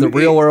describing it. There's the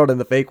real world and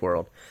the fake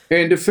world.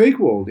 And the fake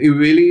world, it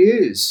really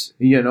is,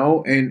 and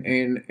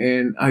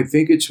I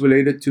think it's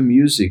related to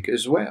music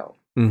as well.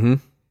 Mm-hmm.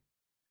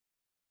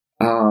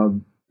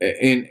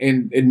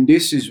 And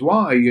this is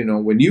why,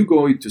 when you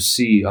go to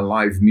see a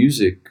live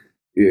music,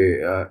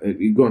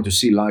 you're going to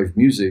see live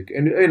music.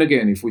 And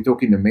again, if we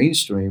talk in the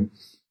mainstream,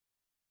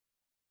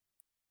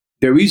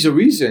 there is a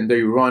reason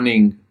they're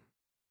running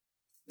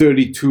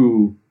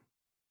 32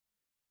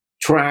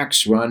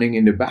 tracks running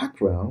in the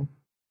background,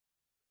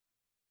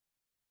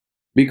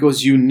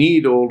 because you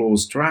need all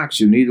those tracks,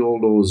 you need all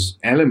those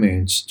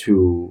elements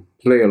to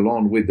play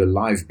along with the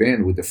live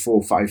band, with the 4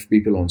 or 5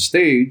 people on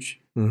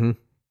stage,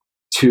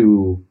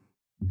 to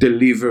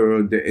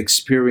deliver the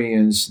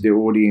experience the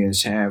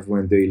audience have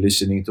when they're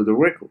listening to the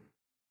record.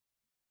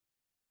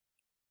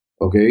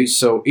 Okay,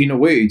 so in a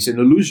way, it's an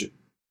illusion.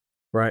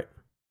 Right.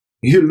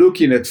 You're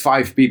looking at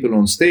 5 people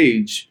on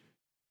stage,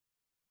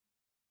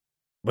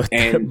 but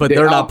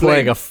they're not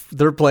playing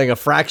they're playing a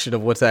fraction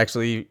of what's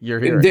actually you're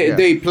hearing.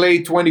 They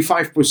play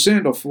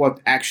 25% of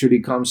what actually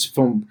comes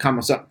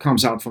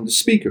out from the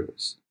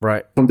speakers,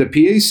 right, from the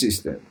PA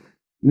system.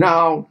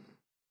 Now,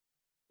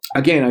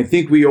 again, I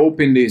think we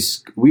open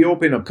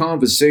a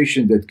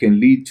conversation that can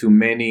lead to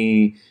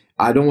many.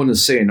 I don't want to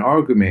say an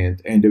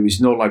argument, and there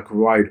is no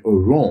right or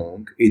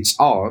wrong. It's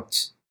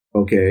art,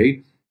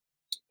 okay.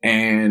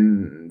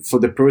 And for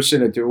the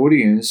person at the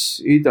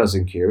audience, he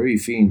doesn't care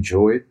if he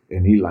enjoys it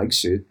and he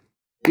likes it.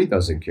 He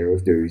doesn't care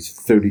if there is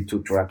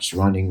 32 tracks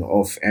running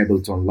off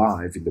Ableton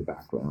Live in the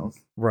background.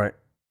 Right.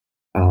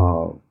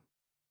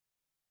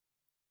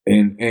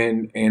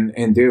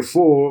 And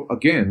therefore,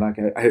 again, like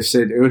I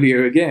said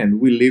earlier,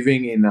 we're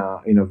living in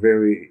a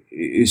very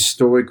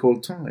historical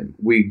time.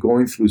 We're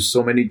going through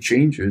so many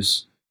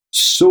changes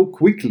so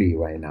quickly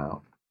right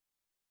now.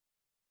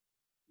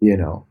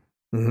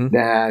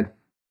 That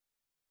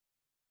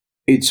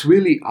it's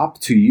really up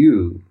to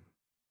you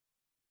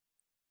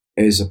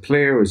as a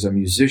player, as a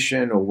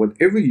musician, or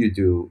whatever you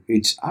do.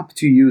 It's up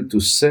to you to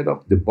set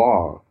up the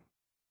bar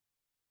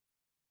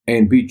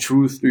and be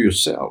true to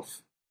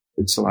yourself.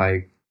 It's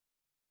like,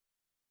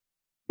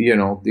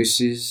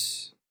 this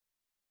is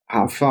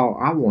how far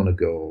I want to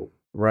go.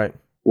 Right.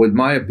 With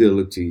my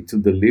ability to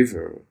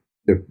deliver,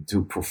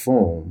 to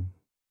perform,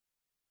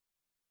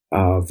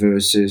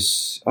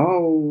 versus,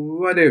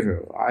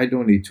 whatever. I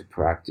don't need to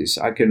practice.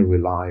 I can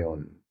rely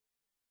on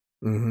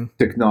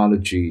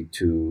technology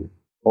to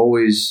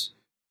always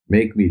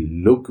make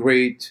me look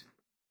great,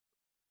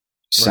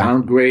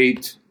 sound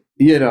great,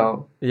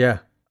 Yeah.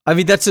 I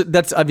mean, that's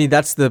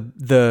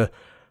the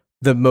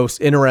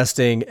most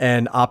interesting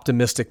and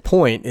optimistic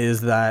point, is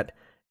that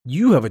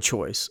you have a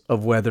choice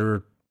of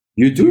whether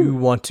you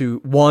want to,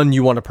 1,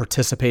 you want to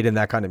participate in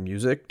that kind of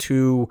music.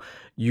 2,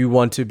 you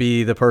want to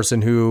be the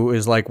person who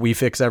is like, we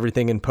fix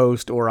everything in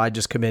post, or I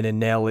just come in and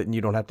nail it and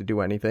you don't have to do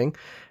anything.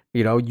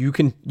 You know, you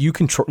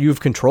have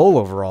control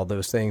over all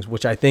those things,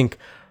 which I think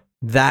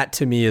that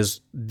to me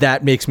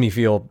that makes me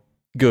feel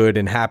good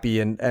and happy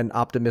and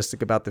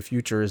optimistic about the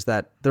future, is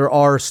that there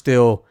are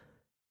still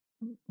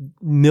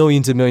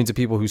millions and millions of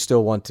people who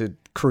still want to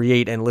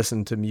create and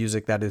listen to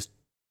music that is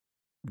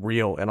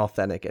real and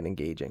authentic and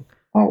engaging.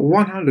 Oh,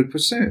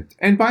 100%.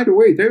 And by the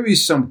way, there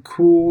is some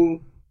cool,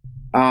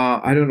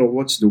 I don't know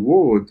what's the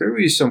word, there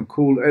is some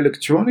cool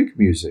electronic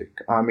music.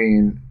 I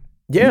mean,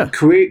 yeah,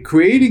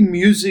 creating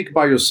music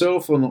by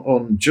yourself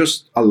on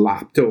just a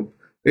laptop,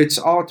 it's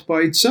art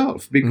by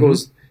itself,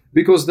 because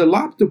the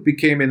laptop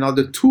became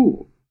another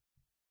tool.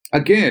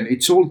 Again,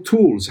 it's all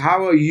tools.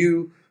 How are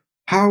you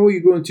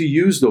going to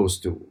use those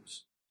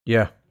tools?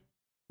 Yeah.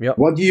 Yep.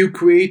 What do you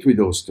create with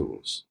those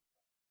tools?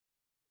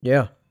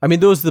 Yeah. I mean,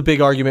 that was the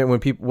big argument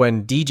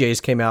when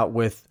DJs came out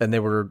with, and they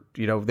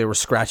were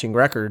scratching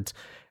records.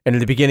 And in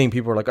the beginning,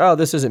 people were like, oh,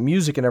 this isn't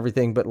music and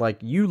everything. But like,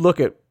 you look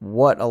at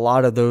what a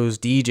lot of those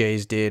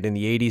DJs did in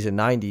the 80s and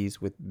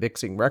 90s with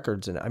mixing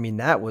records. And I mean,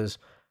 that was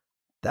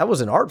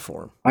an art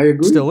form. I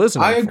agree. Still is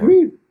an art form. I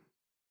agree.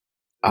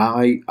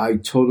 I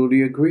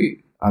totally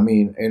agree. I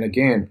mean, and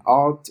again,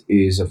 art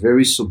is a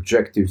very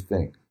subjective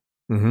thing.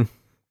 Mm-hmm.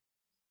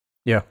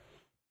 Yeah.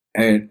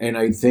 And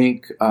I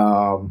think,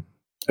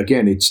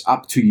 again, it's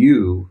up to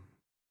you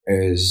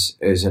as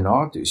an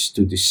artist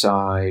to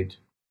decide,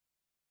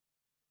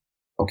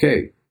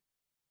 okay,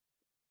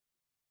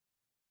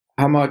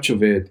 how much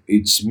of it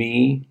it's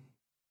me,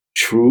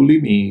 truly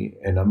me,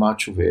 and how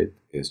much of it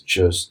is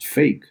just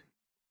fake.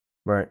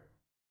 Right.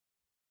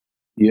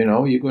 You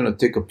know, you're going to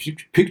take a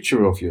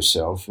picture of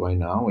yourself right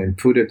now and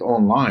put it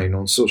online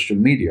on social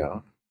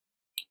media.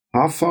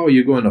 How far are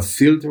you going to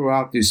filter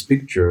out this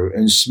picture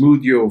and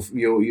smooth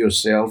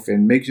yourself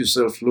and make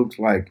yourself look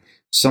like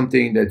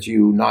something that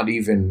you're not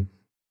even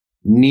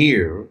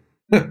near?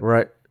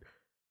 Right.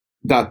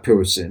 That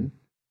person.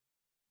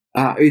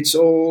 It's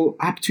all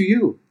up to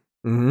you.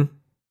 Mm-hmm.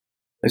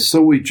 And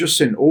so it's just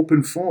an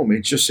open form.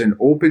 It's just an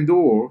open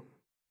door.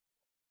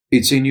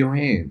 It's in your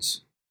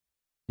hands.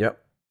 Yep.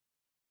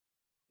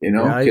 You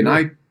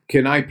know,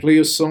 can I play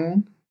a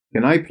song?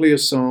 Can I play a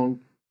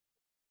song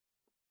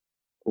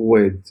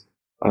with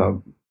a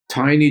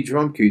tiny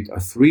drum kit, a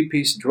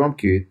 3-piece drum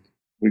kit,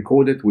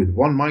 recorded with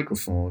one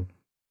microphone,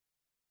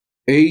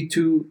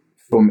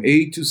 from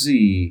A to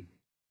Z,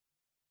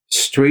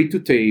 straight to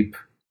tape,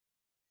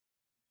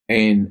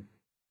 and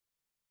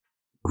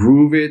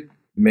groove it,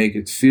 make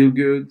it feel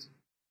good,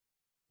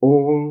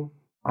 or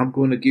I'm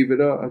going to give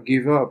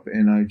up,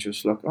 and I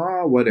just like,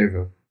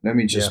 whatever. Let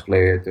me just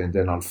play it, and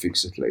then I'll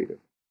fix it later.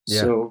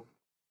 Yeah. So,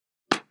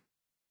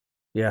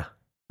 yeah,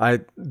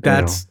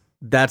 that's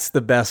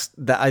the best.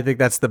 I think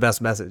that's the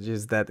best message,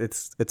 is that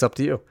it's up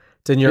to you.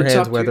 It's in your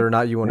hands whether or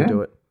not you want to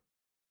do it.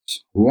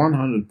 It's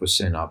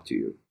 100% up to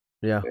you.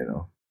 Yeah, you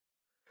know.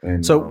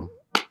 And so,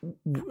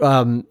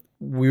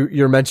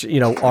 you're mentioning, you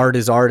know, art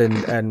is art,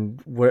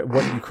 and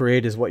what you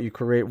create is what you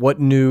create. What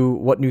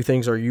new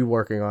things are you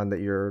working on that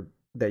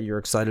you're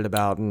excited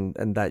about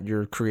and that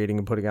you're creating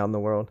and putting out in the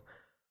world?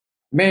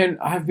 Man,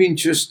 I've been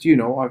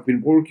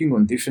working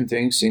on different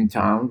things in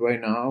town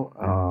right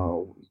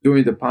now.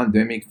 During the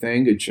pandemic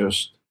thing, it's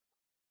just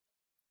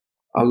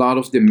a lot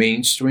of the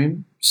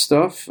mainstream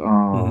stuff.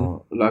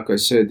 Like I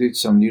said, did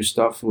some new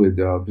stuff with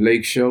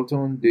Blake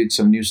Shelton, did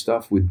some new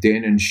stuff with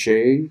Dan and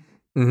Shay,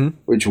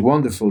 which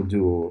wonderful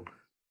duo.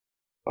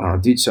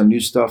 Did some new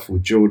stuff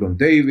with Jordan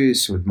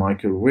Davis, with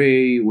Michael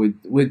Ray,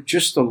 with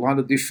just a lot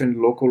of different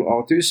local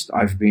artists.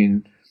 I've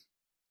been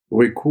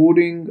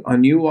recording a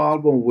new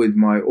album with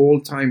my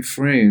all-time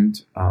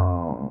friend.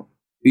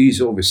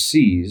 He's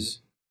overseas.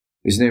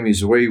 His name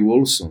is Ray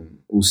Wilson,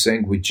 who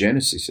sang with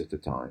Genesis at the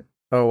time.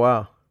 Oh,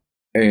 wow.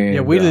 And,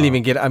 yeah, we didn't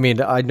even get. I mean,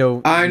 I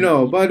know,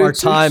 but our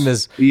time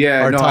is.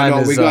 Yeah, our no, time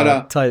I know. is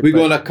tight. We're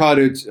gonna cut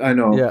it. I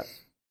know. Yeah,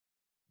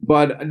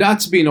 but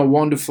that's been a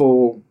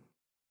wonderful,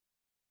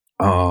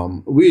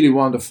 really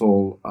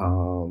wonderful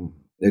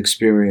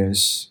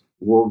experience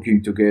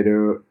working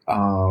together.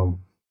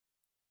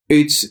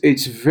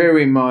 It's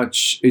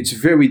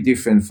very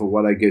different from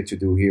what I get to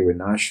do here in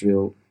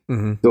Nashville.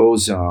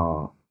 Those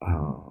are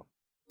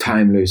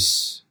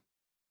timeless,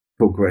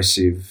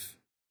 progressive,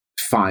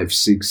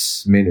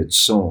 5-6 minute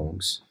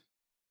songs.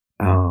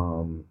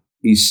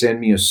 He sent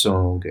me a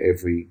song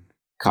every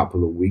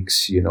couple of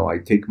weeks. You know, I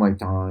take my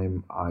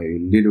time. I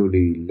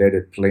literally let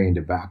it play in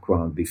the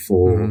background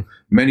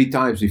many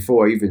times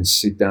before I even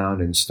sit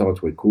down and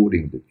start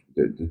recording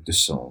the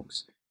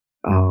songs.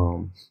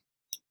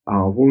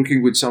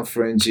 Working with some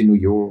friends in New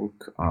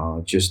York,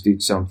 just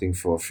did something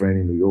for a friend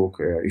in New York.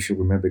 If you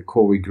remember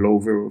Corey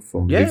Glover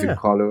from Living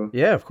Color.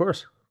 Yeah, of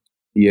course.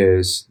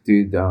 Yes,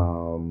 did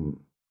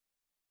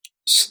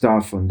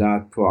stuff on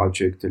that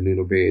project a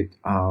little bit.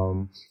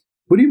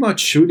 Pretty much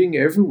shooting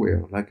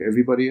everywhere, like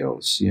everybody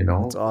else, you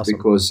know. That's awesome.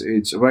 Because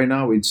right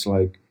now it's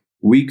like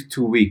week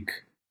to week,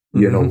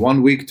 you know,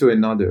 1 week to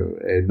another,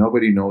 and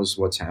nobody knows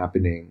what's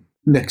happening.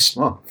 next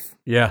month.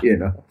 Yeah. You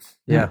know?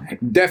 Yeah.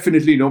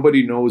 Definitely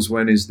nobody knows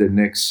when is the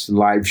next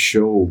live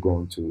show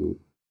going to.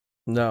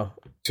 No.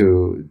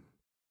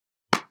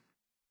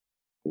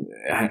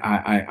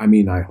 I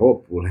mean, I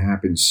hope will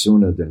happen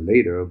sooner than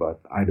later, but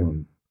I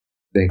don't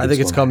think. I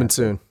think it's coming happen.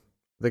 soon.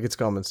 I think it's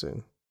coming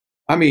soon.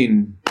 I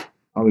mean,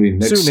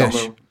 next Soonish.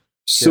 summer,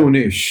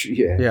 soonish.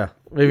 Yeah. Yeah.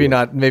 Maybe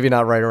not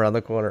right around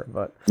the corner,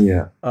 but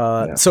yeah.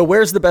 So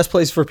where's the best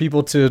place for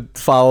people to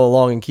follow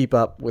along and keep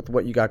up with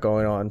what you got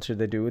going on? Should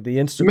they do the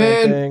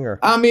Instagram thing or?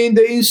 I mean,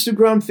 the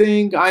Instagram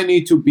thing, I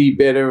need to be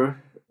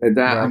better at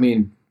that. Right. I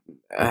mean,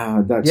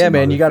 that's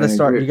man, you got to thing.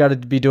 start. You got to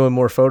be doing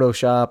more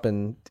Photoshop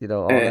and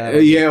all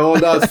that. Yeah, all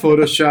that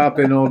Photoshop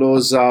and all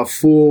those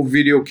full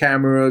video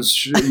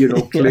cameras,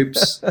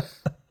 clips.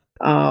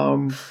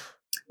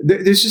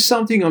 This is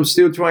something I'm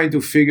still trying to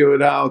figure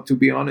it out. To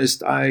be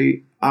honest,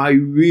 I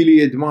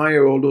really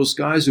admire all those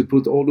guys who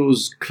put all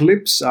those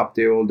clips up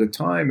there all the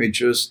time. It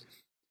just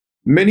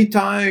many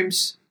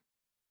times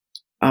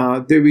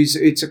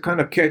it's a kind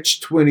of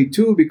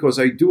catch-22 because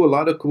I do a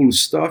lot of cool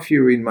stuff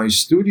here in my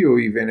studio,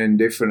 even in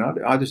different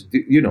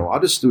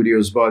other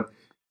studios, but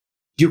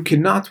you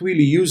cannot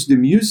really use the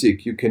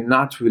music. You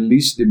cannot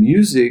release the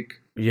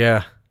music.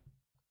 Yeah.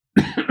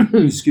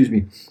 Excuse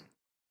me.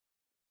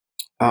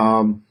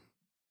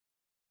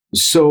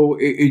 So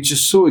it's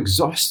just so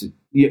exhausting,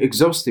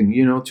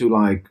 to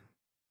like,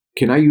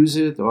 can I use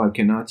it or I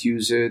cannot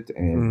use it?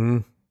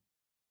 And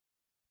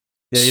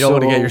yeah, you don't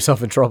want to get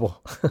yourself in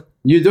trouble.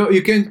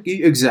 You can,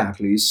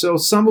 exactly. So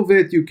some of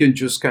it, you can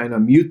just kind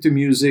of mute the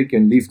music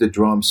and leave the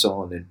drums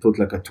on and put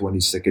like a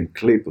 20-second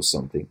clip or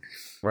something.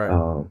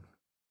 Right.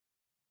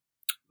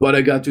 But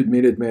I got to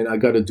admit it, man, I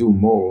got to do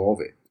more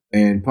of it.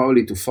 And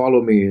probably to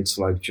follow me, it's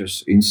like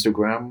just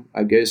Instagram,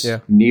 I guess. Yeah.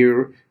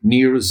 Near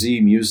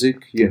Z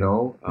Music,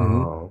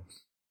 There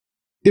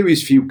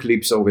is few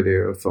clips over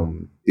there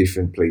from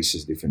different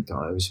places, different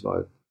times,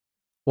 but.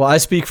 Well, I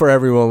speak for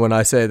everyone when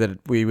I say that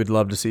we would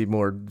love to see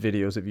more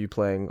videos of you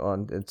playing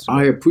on Instagram.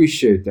 I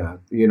appreciate that.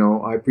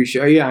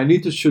 I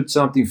need to shoot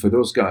something for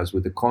those guys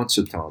with the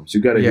concert drums. You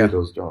got to hear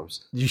those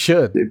drums. You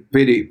should. They're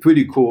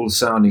pretty cool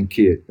sounding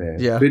kit, man.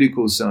 Yeah. Pretty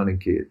cool sounding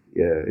kit.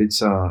 Yeah,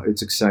 it's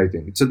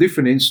exciting. It's a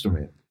different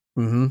instrument.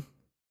 Mm-hmm.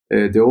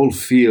 The whole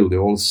feel, the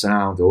whole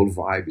sound, the whole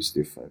vibe is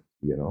different,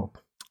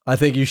 I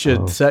think you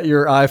should set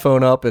your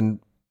iPhone up and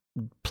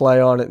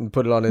play on it and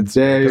put it on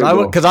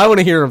Instagram. Because I want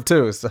to hear them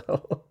too,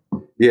 so...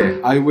 Yeah,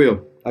 I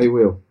will. I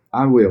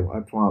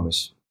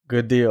promise.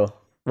 Good deal.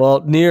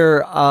 Well,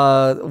 Nir,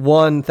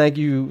 thank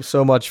you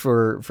so much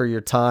for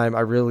your time.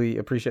 I really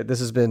appreciate it. This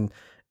has been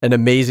an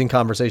amazing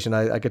conversation.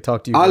 I could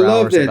talk to you for hours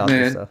loved it, about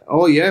man. this stuff.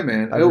 Oh, yeah,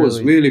 man. It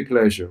was really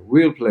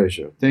real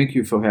pleasure. Thank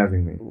you for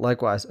having me.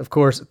 Likewise, of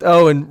course.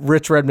 Oh, and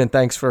Rich Redmond,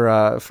 thanks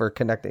for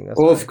connecting us.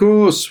 Of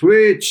course,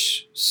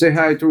 Rich. Say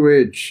hi to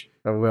Rich.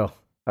 I will.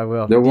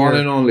 The one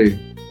and only.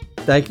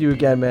 Thank you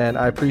again, man.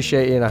 I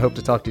appreciate you, and I hope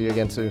to talk to you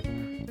again soon.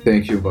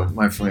 Thank you,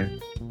 my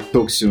friend.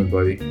 Talk soon,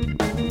 buddy.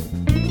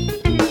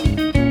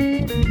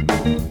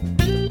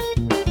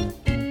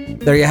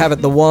 There you have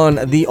it, the one,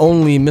 the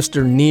only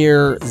Mr.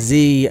 Nir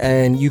Z,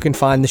 and you can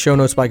find the show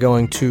notes by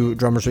going to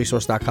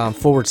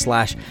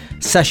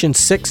drummersresource.com/session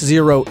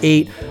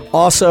 608.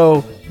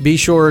 Also, be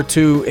sure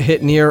to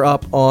hit Nir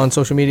up on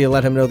social media.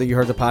 Let him know that you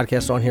heard the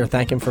podcast on here.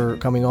 Thank him for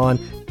coming on.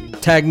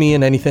 Tag me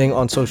in anything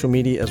on social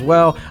media as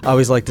well. I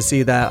always like to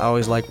see that. I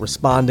always like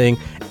responding.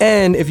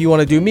 And if you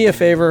want to do me a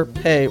favor,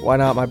 hey, why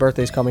not? My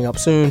birthday's coming up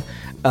soon.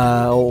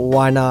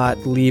 Why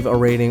not leave a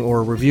rating or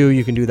a review?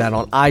 You can do that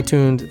on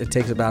iTunes. It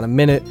takes about a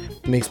minute.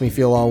 It makes me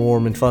feel all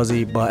warm and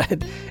fuzzy,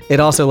 but it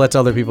also lets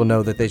other people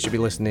know that they should be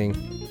listening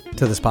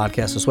to this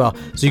podcast as well.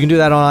 So you can do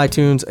that on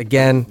iTunes.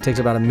 Again, it takes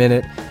about a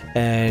minute,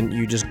 and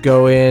you just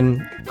go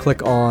in,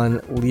 click on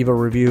leave a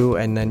review,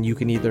 and then you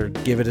can either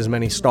give it as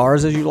many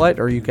stars as you like,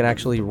 or you can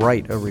actually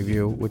write a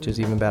review, which is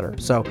even better.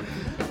 So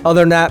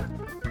other than that,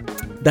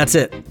 that's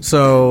it.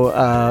 So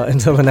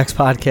until the next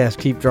podcast,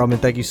 keep drumming.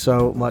 Thank you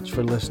so much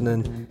for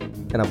listening,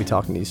 and I'll be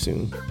talking to you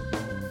soon.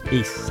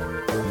 Peace.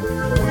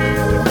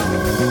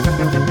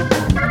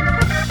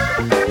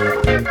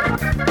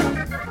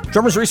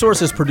 Drummers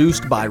Resource is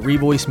produced by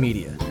Revoice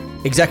Media.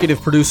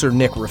 Executive producer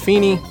Nick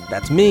Ruffini,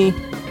 that's me.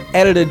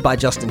 Edited by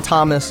Justin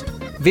Thomas.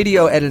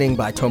 Video editing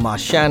by Tomas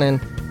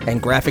Shannon.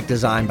 And graphic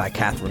design by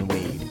Catherine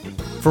Wade.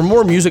 For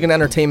more music and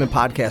entertainment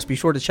podcasts, be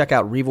sure to check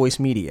out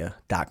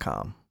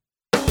revoicemedia.com.